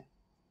to them.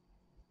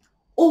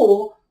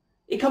 Or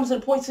it comes to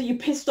the point so you're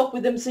pissed off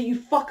with them, so you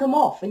fuck them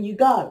off and you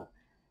go.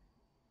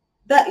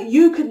 That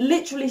you could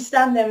literally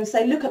stand there and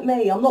say, look at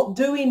me, I'm not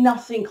doing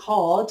nothing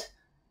hard.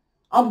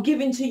 I'm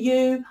giving to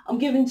you, I'm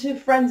giving to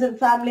friends and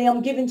family,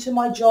 I'm giving to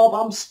my job,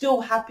 I'm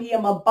still happy,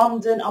 I'm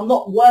abundant, I'm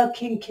not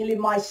working, killing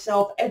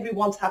myself,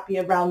 everyone's happy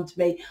around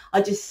me.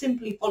 I just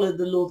simply follow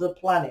the laws of the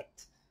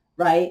planet,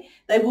 right?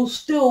 They will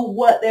still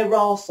work their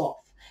ass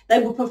off. They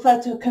will prefer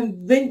to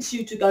convince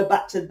you to go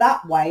back to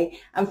that way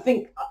and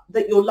think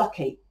that you're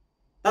lucky.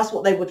 That's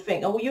what they would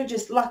think. Oh, well, you're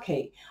just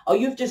lucky. Oh,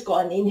 you've just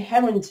got an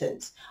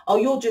inheritance. Oh,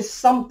 you're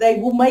just they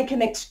will make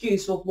an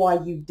excuse of why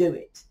you do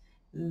it.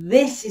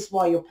 This is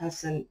why your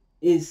person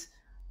is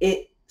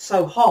it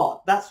so hard.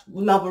 That's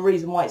another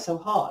reason why it's so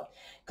hard,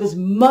 because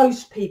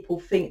most people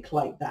think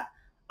like that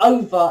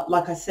over,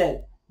 like I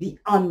said, the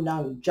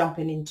unknown,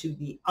 jumping into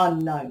the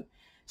unknown.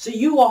 So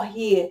you are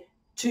here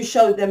to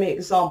show them an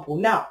example.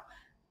 Now,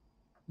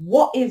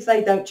 what if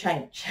they don't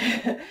change?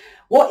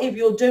 What if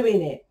you're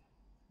doing it?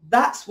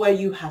 That's where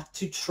you have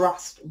to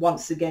trust,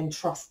 once again,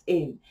 trust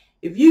in.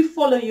 If you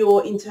follow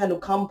your internal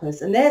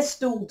compass and they're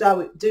still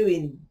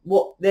doing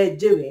what they're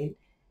doing,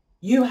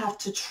 you have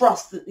to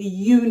trust that the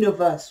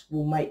universe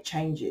will make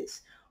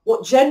changes.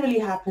 What generally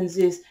happens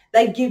is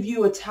they give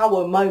you a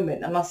tower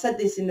moment. And I said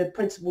this in the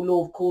principal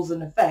law of cause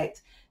and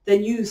effect.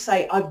 Then you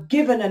say, I've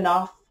given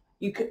enough,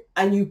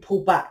 and you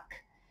pull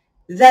back.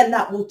 Then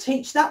that will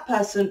teach that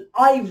person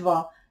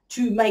either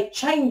to make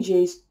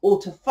changes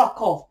or to fuck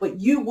off.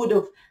 But you would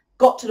have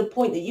got to the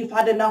point that you've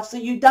had enough, so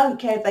you don't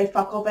care if they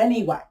fuck off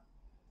anyway.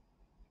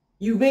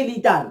 You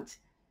really don't.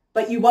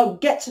 But you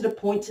won't get to the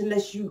point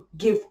unless you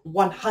give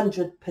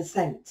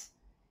 100%.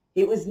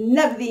 It was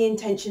never the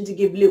intention to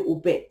give little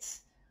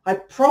bits. I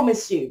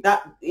promise you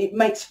that it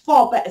makes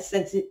far better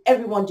sense if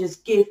everyone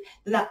just give,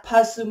 then that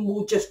person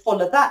will just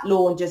follow that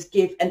law and just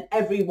give, and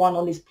everyone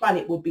on this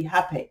planet would be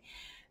happy.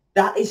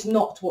 That is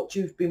not what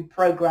you've been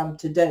programmed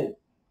to do.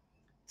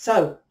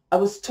 So I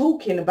was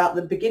talking about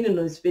the beginning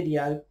of this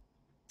video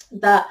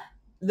that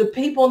the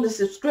people on the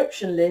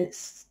subscription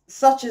list,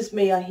 such as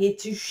me, are here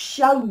to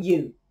show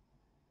you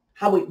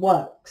how it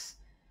works.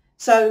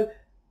 So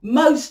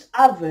most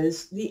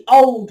others, the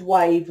old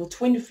wave of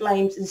twin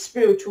flames and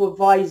spiritual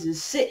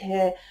advisors, sit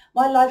here,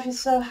 my life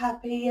is so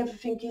happy,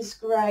 everything is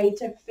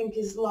great, everything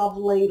is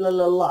lovely, la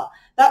la la.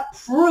 That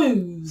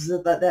proves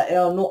that they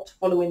are not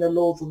following the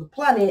laws of the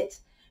planet,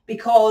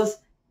 because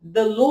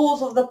the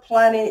laws of the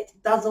planet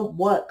doesn't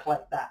work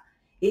like that.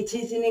 It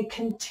is in a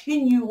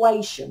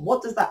continuation.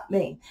 What does that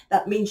mean?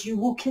 That means you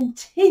will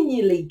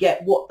continually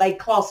get what they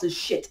class as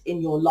shit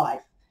in your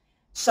life,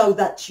 so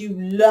that you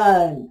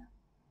learn,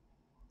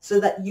 so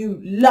that you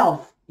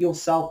love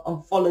yourself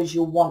and follows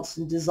your wants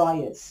and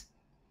desires.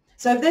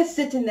 So if they're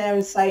sitting there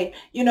and say,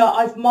 you know,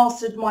 I've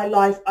mastered my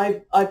life,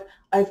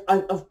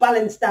 I've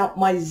balanced out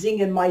my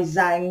zing and my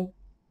zang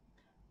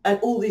and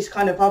all these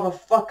kind of other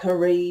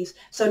fuckeries,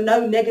 so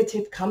no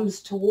negative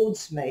comes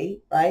towards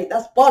me, right?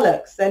 That's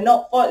bollocks. They're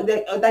not,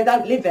 they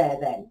don't live there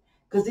then,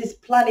 because this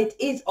planet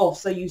is off,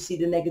 so you see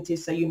the negative,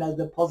 so you know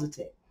the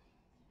positive.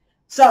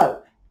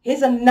 So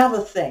here's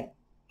another thing.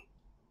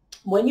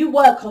 When you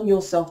work on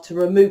yourself to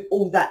remove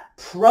all that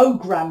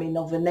programming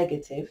of a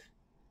negative,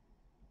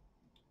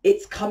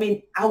 it's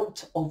coming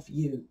out of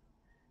you.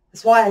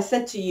 That's why I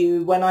said to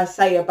you, when I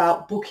say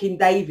about booking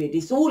David,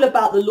 it's all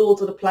about the laws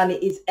of the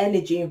planet, is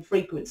energy and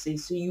frequency.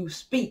 So you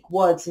speak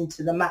words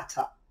into the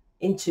matter,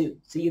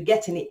 so you're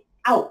getting it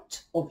out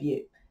of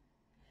you.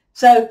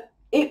 So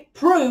it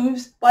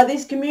proves by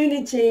this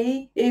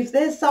community, if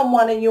there's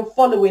someone in your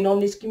following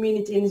on this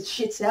community and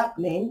shit's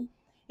happening,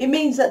 it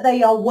means that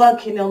they are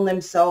working on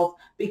themselves,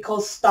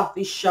 because stuff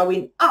is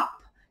showing up.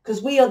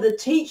 Because we are the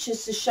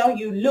teachers to show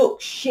you,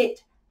 look,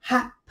 shit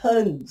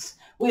happens.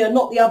 We are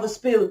not the other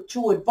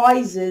spiritual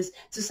advisors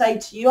to say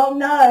to you, oh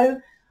no,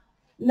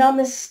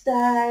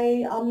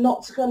 namaste,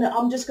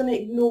 I'm just gonna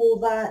ignore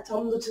that.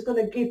 I'm just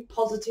gonna give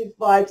positive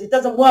vibes. It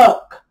doesn't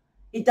work.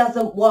 It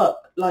doesn't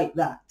work like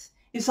that.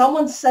 If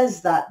someone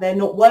says that, they're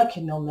not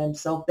working on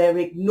themselves. They're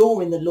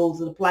ignoring the laws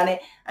of the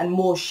planet, and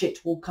more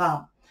shit will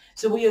come.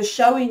 So we are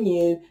showing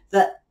you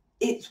that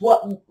it's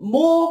when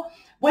more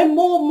and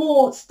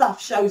more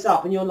stuff shows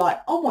up and you're like,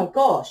 oh my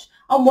gosh,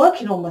 I'm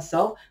working on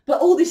myself, but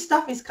all this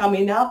stuff is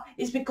coming out,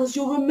 is because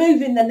you're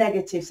removing the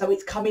negative. So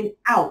it's coming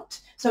out.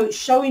 So it's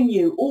showing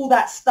you all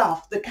that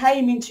stuff that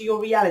came into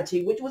your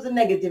reality, which was a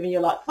negative, and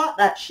you're like, fuck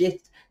that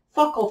shit,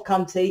 fuck off,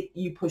 cunty,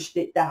 you pushed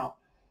it down.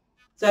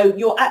 So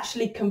you're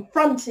actually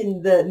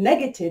confronting the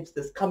negatives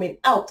that's coming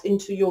out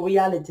into your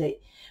reality.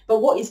 But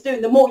what it's doing,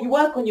 the more you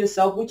work on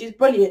yourself, which is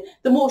brilliant,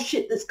 the more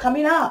shit that's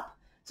coming up.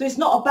 So it's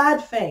not a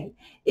bad thing.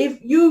 If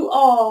you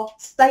are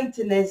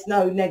stating there's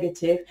no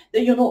negative,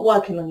 then you're not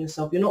working on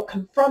yourself. You're not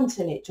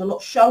confronting it. You're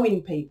not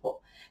showing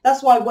people.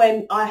 That's why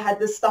when I had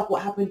this stuff,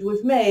 what happened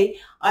with me,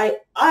 I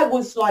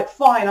was like,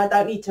 fine, I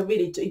don't need to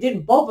really, it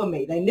didn't bother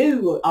me. I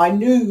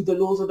knew the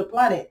laws of the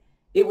planet.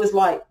 It was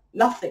like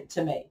nothing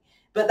to me.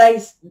 But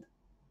they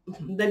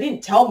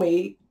didn't tell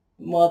me,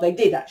 well, they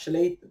did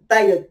actually.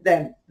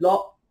 Them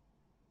lot,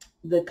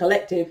 the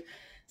collective,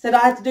 said I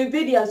had to do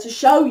videos to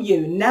show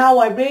you. Now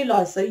I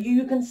realise, so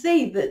you can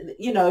see that,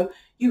 you know,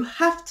 you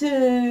have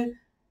to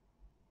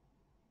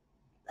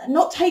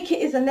not take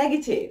it as a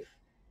negative.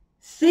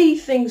 See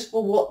things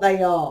for what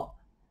they are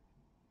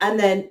and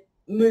then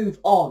move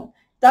on.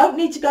 Don't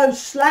need to go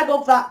slag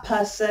off that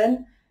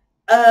person.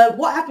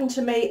 What happened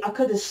to me, I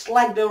could have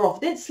slagged her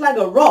off. Didn't slag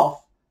her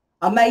off.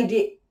 I made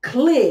it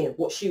clear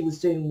what she was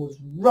doing was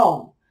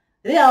wrong.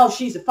 You know,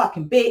 she's a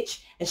fucking bitch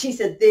and she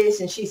said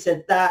this and she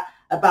said that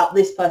about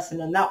this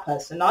person and that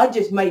person. I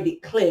just made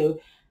it clear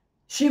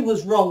she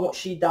was wrong what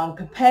she done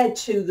compared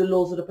to the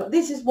laws of the planet.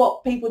 This is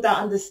what people don't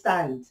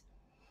understand.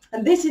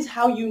 And this is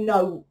how you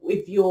know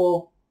if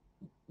you're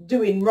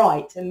doing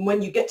right. And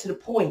when you get to the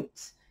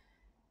point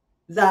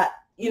that,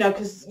 you know,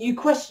 because you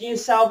question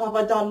yourself, have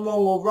I done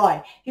wrong or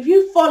right? If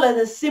you follow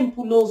the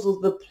simple laws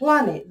of the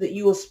planet that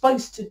you are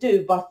supposed to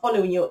do by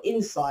following your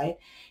insight,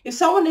 if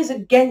someone is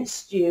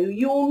against you,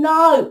 you'll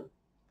know,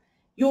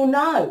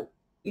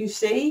 you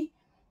see.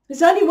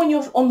 It's only when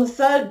you're on the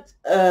third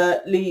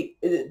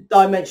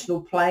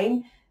dimensional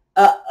plane,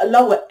 a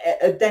lower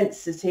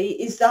density,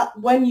 is that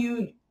when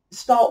you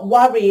start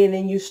worrying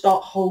and you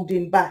start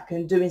holding back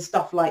and doing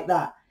stuff like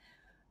that.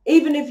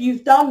 Even if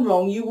you've done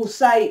wrong, you will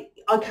say,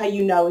 okay,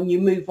 you know, and you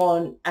move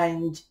on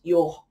and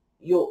you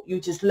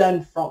just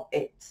learn from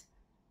it.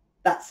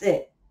 That's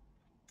it.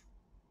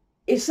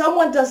 If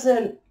someone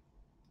doesn't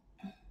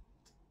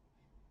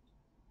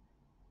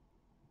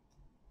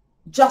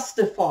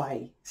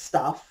justify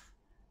stuff,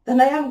 then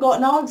they haven't got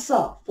an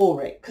answer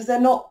for it because they're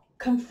not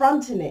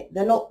confronting it.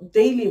 They're not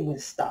dealing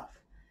with stuff.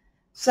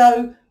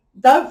 So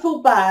don't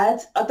feel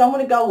bad. I don't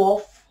want to go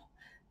off.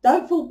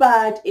 Don't feel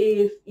bad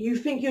if you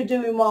think you're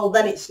doing well,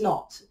 then it's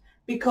not.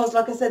 Because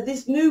like I said,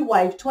 this new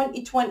wave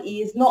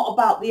 2020 is not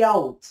about the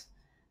old.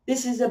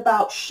 This is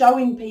about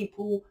showing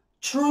people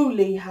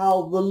truly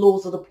how the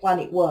laws of the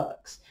planet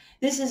works.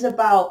 This is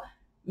about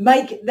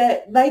making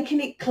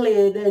it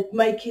clear, they're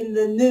making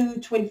the new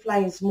twin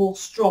flames more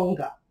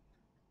stronger.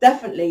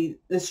 Definitely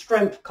the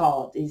strength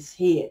card is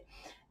here.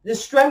 The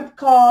strength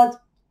card,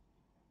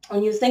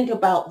 when you think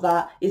about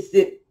that, is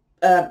the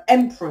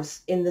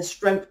Empress in the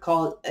strength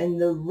card in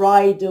the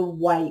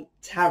Rider-Waite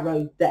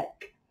tarot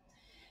deck.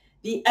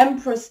 The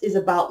Empress is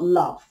about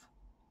love.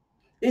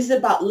 This is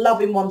about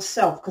loving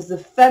oneself because the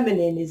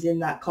feminine is in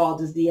that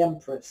card as the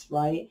Empress,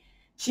 right?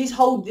 She's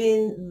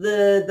holding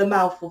the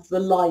mouth of the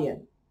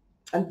lion.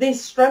 And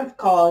this strength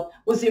card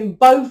was in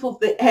both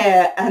of the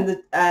air and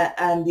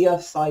the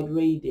earth side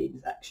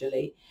readings,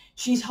 actually.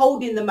 She's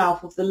holding the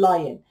mouth of the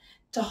lion.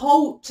 To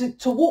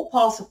walk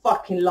past a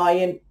fucking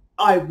lion,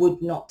 I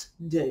would not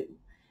do,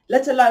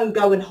 let alone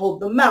go and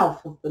hold the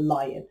mouth of the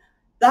lion.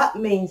 That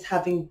means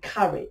having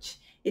courage.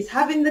 It's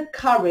having the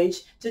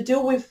courage to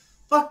deal with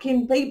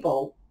fucking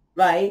people,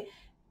 right?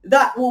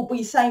 That will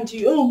be saying to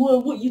you, oh,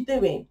 well, what are you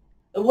doing?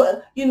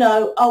 What, you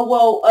know, oh,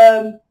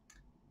 well,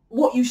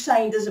 what you're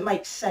saying doesn't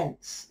make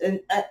sense.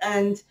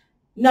 And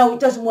no, it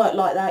doesn't work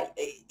like that.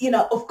 You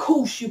know, of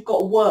course, you've got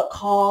to work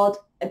hard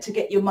to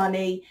get your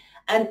money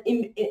and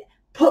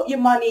put your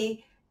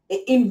money,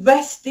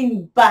 invest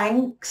in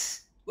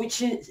banks,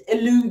 which is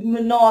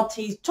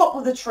Illuminati's top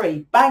of the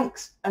tree,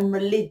 banks and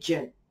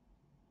religion,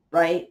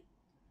 right?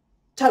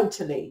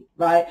 Totally,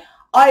 right?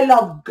 I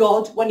love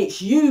God when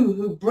it's you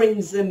who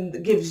brings them,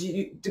 gives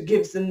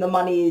them the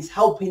money, is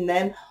helping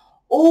them.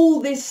 All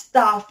this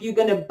stuff you're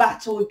going to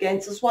battle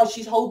against. That's why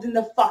she's holding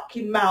the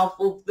fucking mouth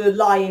of the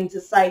lion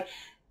to say,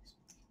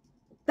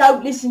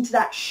 don't listen to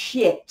that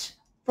shit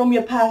from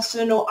your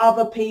person or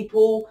other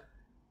people.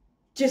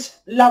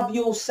 Just love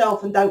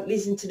yourself and don't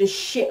listen to the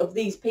shit of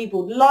these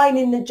people. The lion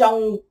in the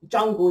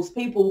jungle is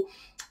people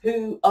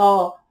who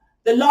are,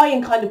 the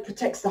lion kind of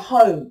protects the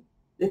home,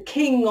 the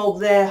king of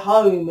their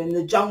home and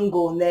the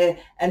jungle and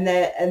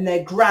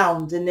their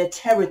ground and their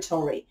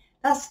territory.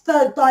 That's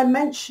third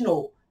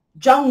dimensional,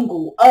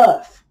 jungle,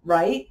 earth,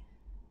 right?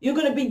 You're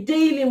going to be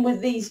dealing with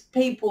these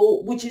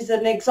people, which is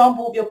an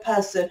example of your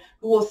person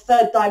who are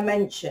third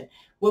dimension,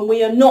 when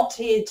we are not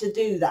here to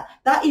do that.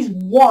 That is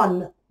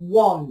one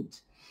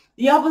wand.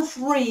 The other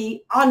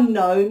three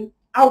unknown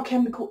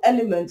alchemical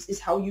elements is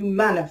how you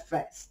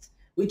manifest.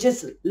 We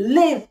just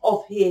live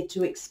off here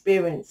to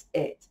experience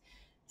it.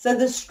 So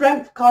the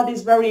strength card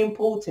is very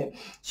important.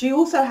 She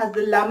also has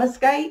the Lammer's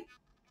gate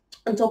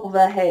on top of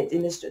her head.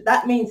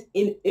 That means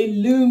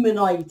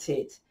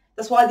illuminated.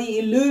 That's why the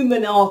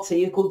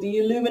Illuminati are called the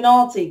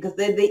Illuminati, because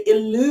they're the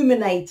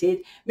illuminated,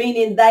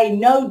 meaning they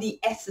know the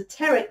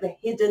esoteric, the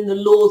hidden, the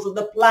laws of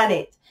the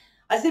planet.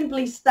 I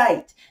simply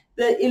state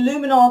the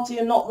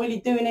Illuminati are not really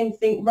doing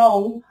anything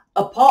wrong,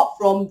 apart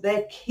from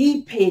they're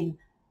keeping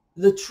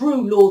the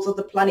true laws of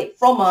the planet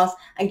from us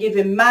and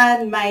giving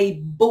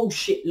man-made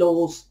bullshit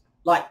laws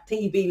like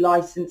TV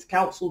license,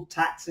 council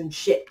tax and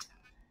shit.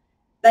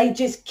 They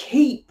just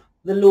keep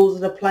the laws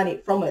of the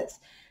planet from us.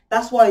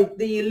 That's why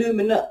the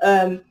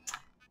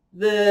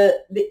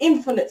the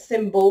infinite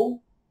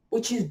symbol,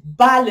 which is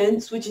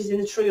balance, which is in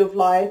the tree of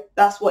life,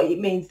 that's what it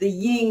means. The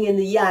yin and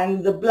the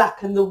yang, the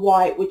black and the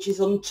white, which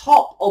is on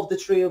top of the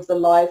tree of the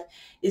life,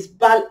 is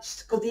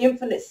balanced, because the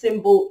infinite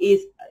symbol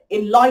is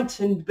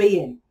enlightened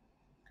being.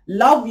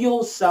 Love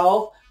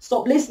yourself.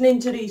 Stop listening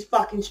to these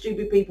fucking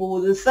stupid people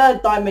with the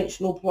third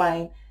dimensional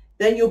plane.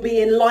 Then you'll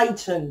be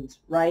enlightened,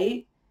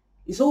 right?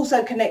 It's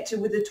also connected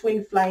with the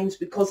twin flames,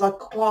 because I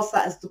class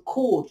that as the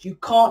cord. You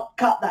can't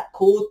cut that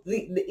cord.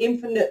 The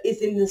infinite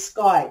is in the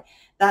sky.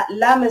 That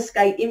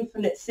Lamesque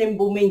infinite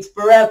symbol means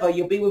forever.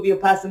 You'll be with your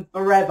person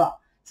forever.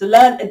 So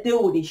learn to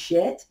deal with this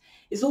shit.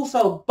 It's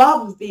also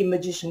above the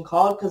magician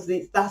card, because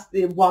that's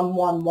the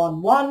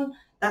 1111.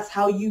 That's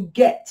how you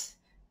get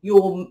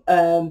your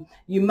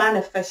you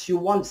manifest your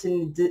wants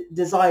and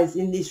desires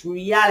in this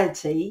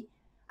reality,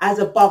 as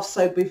above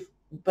so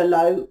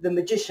below. The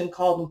magician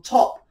card on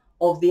top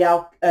of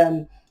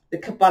the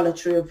Kabbalah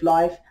tree of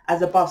life,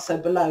 as above so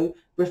below,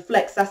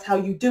 reflects that's how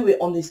you do it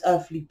on this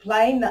earthly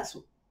plane.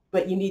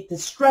 But you need the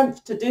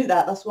strength to do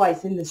that. That's why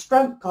it's in the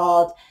strength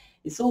card.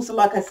 It's also,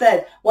 like I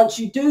said, once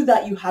you do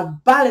that, you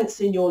have balance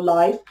in your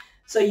life.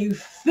 So you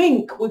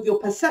think with your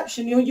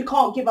perception, you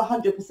can't give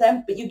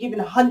 100%, but you're giving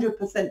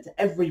 100%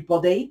 to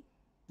everybody,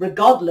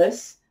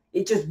 regardless.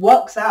 It just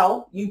works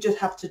out. You just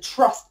have to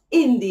trust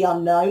in the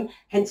unknown.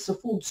 Hence the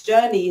fool's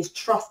journey is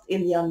trust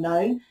in the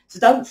unknown. So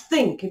don't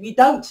think. If you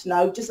don't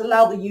know, just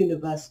allow the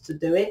universe to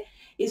do it.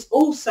 It's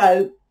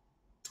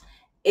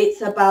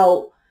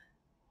about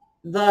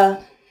the,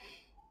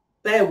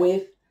 bear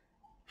with,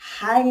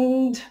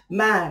 hanged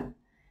man.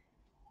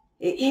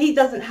 He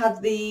doesn't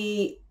have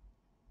the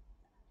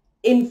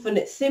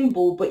infinite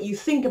symbol, but you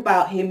think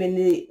about him in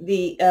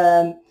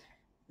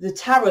the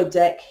tarot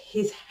deck,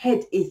 his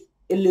head is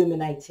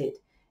illuminated,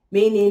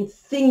 meaning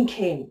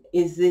thinking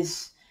is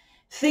this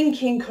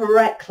thinking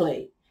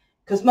correctly,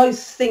 because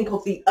most think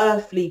of the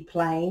earthly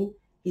plane.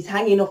 He's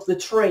hanging off the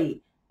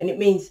tree, and it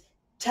means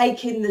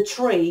taking the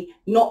tree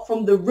not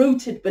from the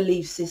rooted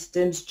belief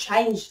systems,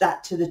 change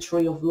that to the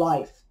tree of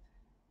life.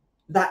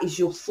 That is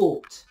your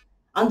thought.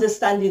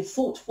 Understanding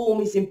thought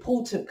form is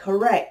important,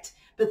 correct,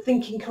 but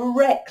thinking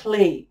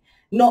correctly,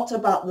 not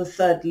about the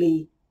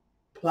thirdly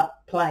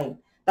plane.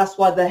 That's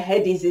why the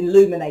head is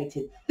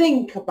illuminated.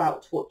 Think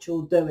about what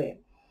you're doing.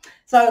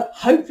 So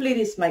hopefully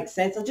this makes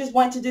sense. I just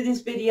wanted to do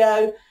this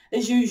video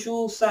as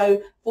usual,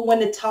 so for when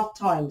the tough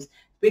times,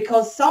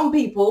 because some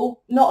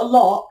people, not a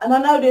lot, and I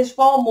know there's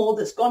far more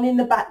that's gone in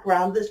the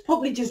background that's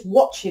probably just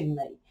watching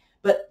me,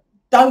 but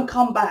don't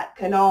come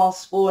back and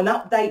ask for an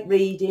update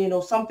reading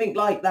or something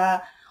like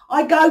that.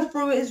 I go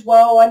through it as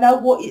well. I know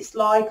what it's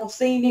like. I've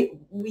seen it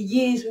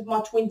years with my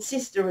twin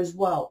sister as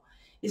well.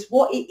 It's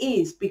what it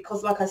is,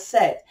 because like I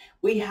said,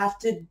 we have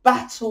to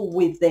battle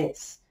with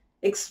this.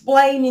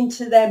 Explaining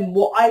to them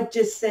what I've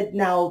just said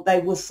now,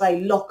 they will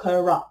say, lock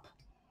her up.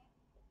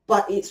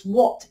 But it's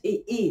what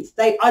it is.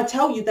 I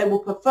tell you, they will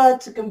prefer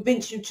to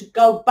convince you to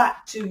go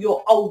back to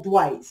your old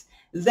ways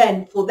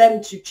than for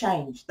them to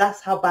change.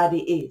 That's how bad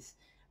it is.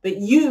 But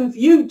if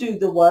you do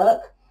the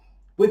work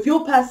with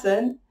your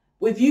person,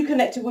 with you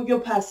connected with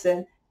your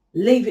person,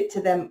 leave it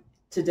to them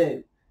to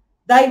do.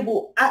 They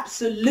will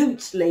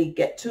absolutely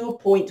get to a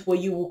point where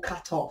you will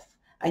cut off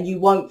and you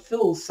won't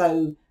feel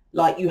so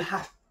like you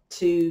have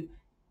to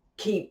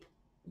keep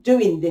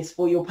doing this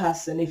for your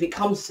person if it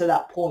comes to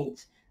that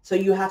point. So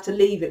you have to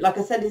leave it. Like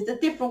I said, it's a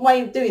different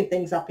way of doing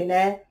things up in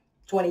there,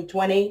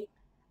 2020.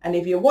 And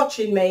if you're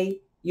watching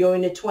me, you're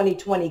in a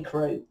 2020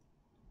 crew.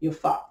 You're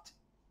fucked.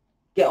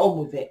 Get on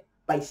with it,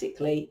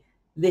 basically.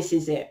 This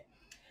is it.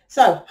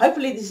 So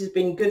hopefully this has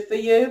been good for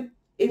you.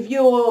 If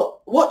you're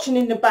watching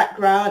in the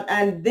background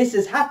and this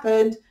has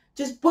happened,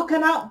 just book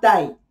an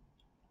update.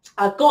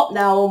 I've got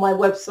now on my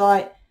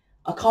website,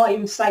 I can't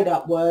even say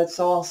that word,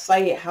 so I'll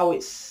say it how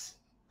it's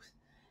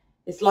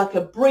like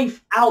a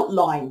brief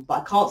outline,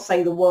 but I can't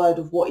say the word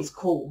of what it's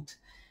called,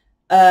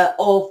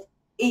 of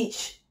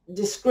each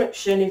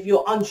description if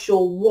you're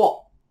unsure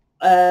what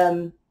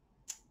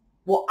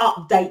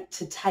update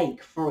to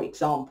take, for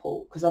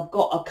example, because I've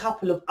got a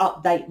couple of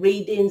update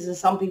readings and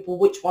some people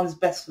which one's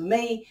best for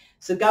me.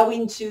 So go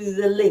into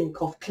the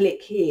link of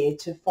click here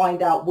to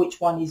find out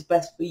which one is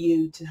best for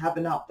you to have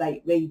an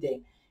update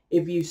reading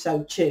if you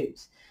so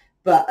choose.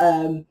 But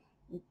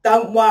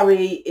don't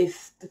worry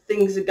if the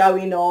things are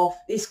going off.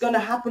 It's going to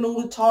happen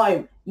all the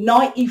time.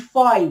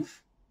 95%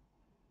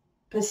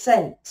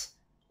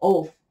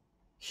 of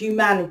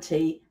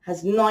humanity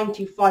has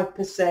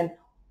 95%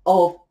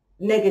 of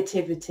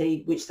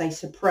negativity which they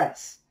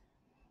suppress,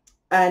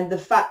 and the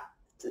fact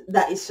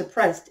that is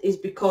suppressed is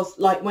because,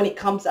 like, when it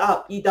comes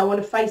up, you don't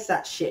want to face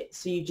that shit.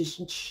 So you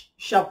just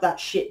shove that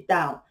shit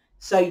down.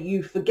 So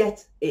you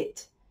forget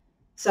it.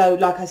 So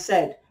like I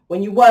said,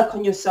 when you work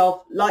on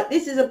yourself, like,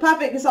 this is a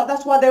perfect example.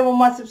 That's why they're on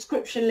my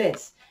subscription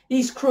list.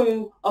 These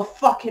crew are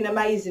fucking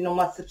amazing on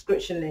my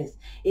subscription list.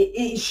 It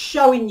is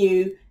showing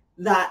you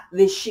that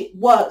this shit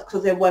works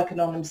because they're working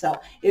on themselves.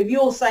 If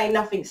you're saying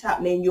nothing's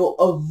happening, you're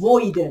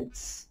avoiding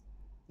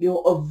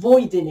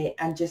it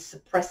and just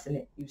suppressing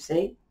it, you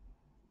see.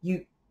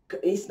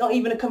 It's not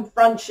even a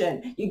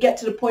confrontation. You get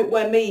to the point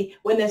where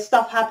when there's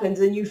stuff happens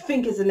and you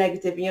think it's a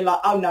negative and you're like,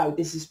 oh no,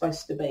 this is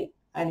supposed to be.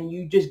 And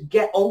you just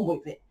get on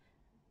with it.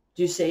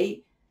 Do you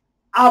see?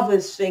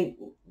 Others think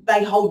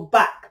they hold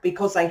back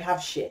because they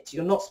have shit.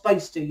 You're not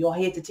supposed to. You're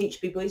here to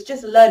teach people. It's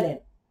just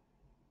learning.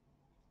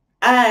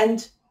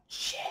 And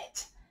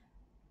shit.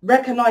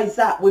 Recognize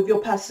that with your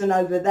person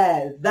over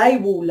there. They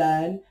will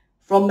learn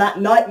from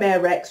that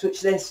nightmare ex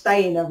which they're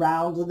staying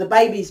around, or the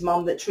baby's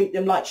mum that treat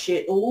them like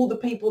shit, or all the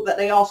people that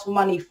they ask for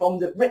money from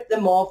that rip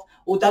them off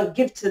or don't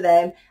give to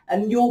them,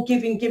 and you're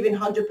giving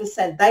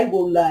 100%. They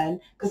will learn,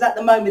 because at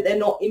the moment they're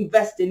not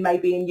investing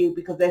maybe in you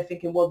because they're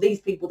thinking, well, these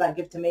people don't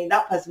give to me, and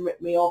that person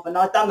ripped me off, and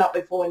I've done that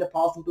before in the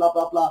past, and blah,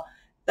 blah, blah.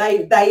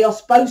 They are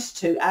supposed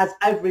to, as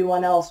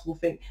everyone else will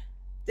think,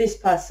 this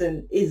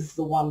person is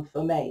the one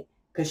for me,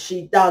 because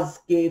she does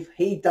give,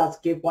 he does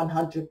give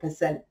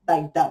 100%.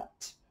 They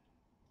don't.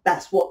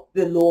 That's what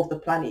the law of the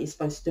planet is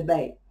supposed to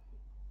be.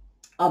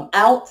 I'm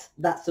out.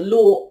 That's the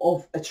law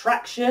of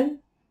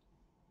attraction.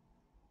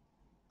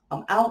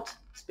 I'm out.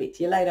 Speak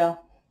to you later.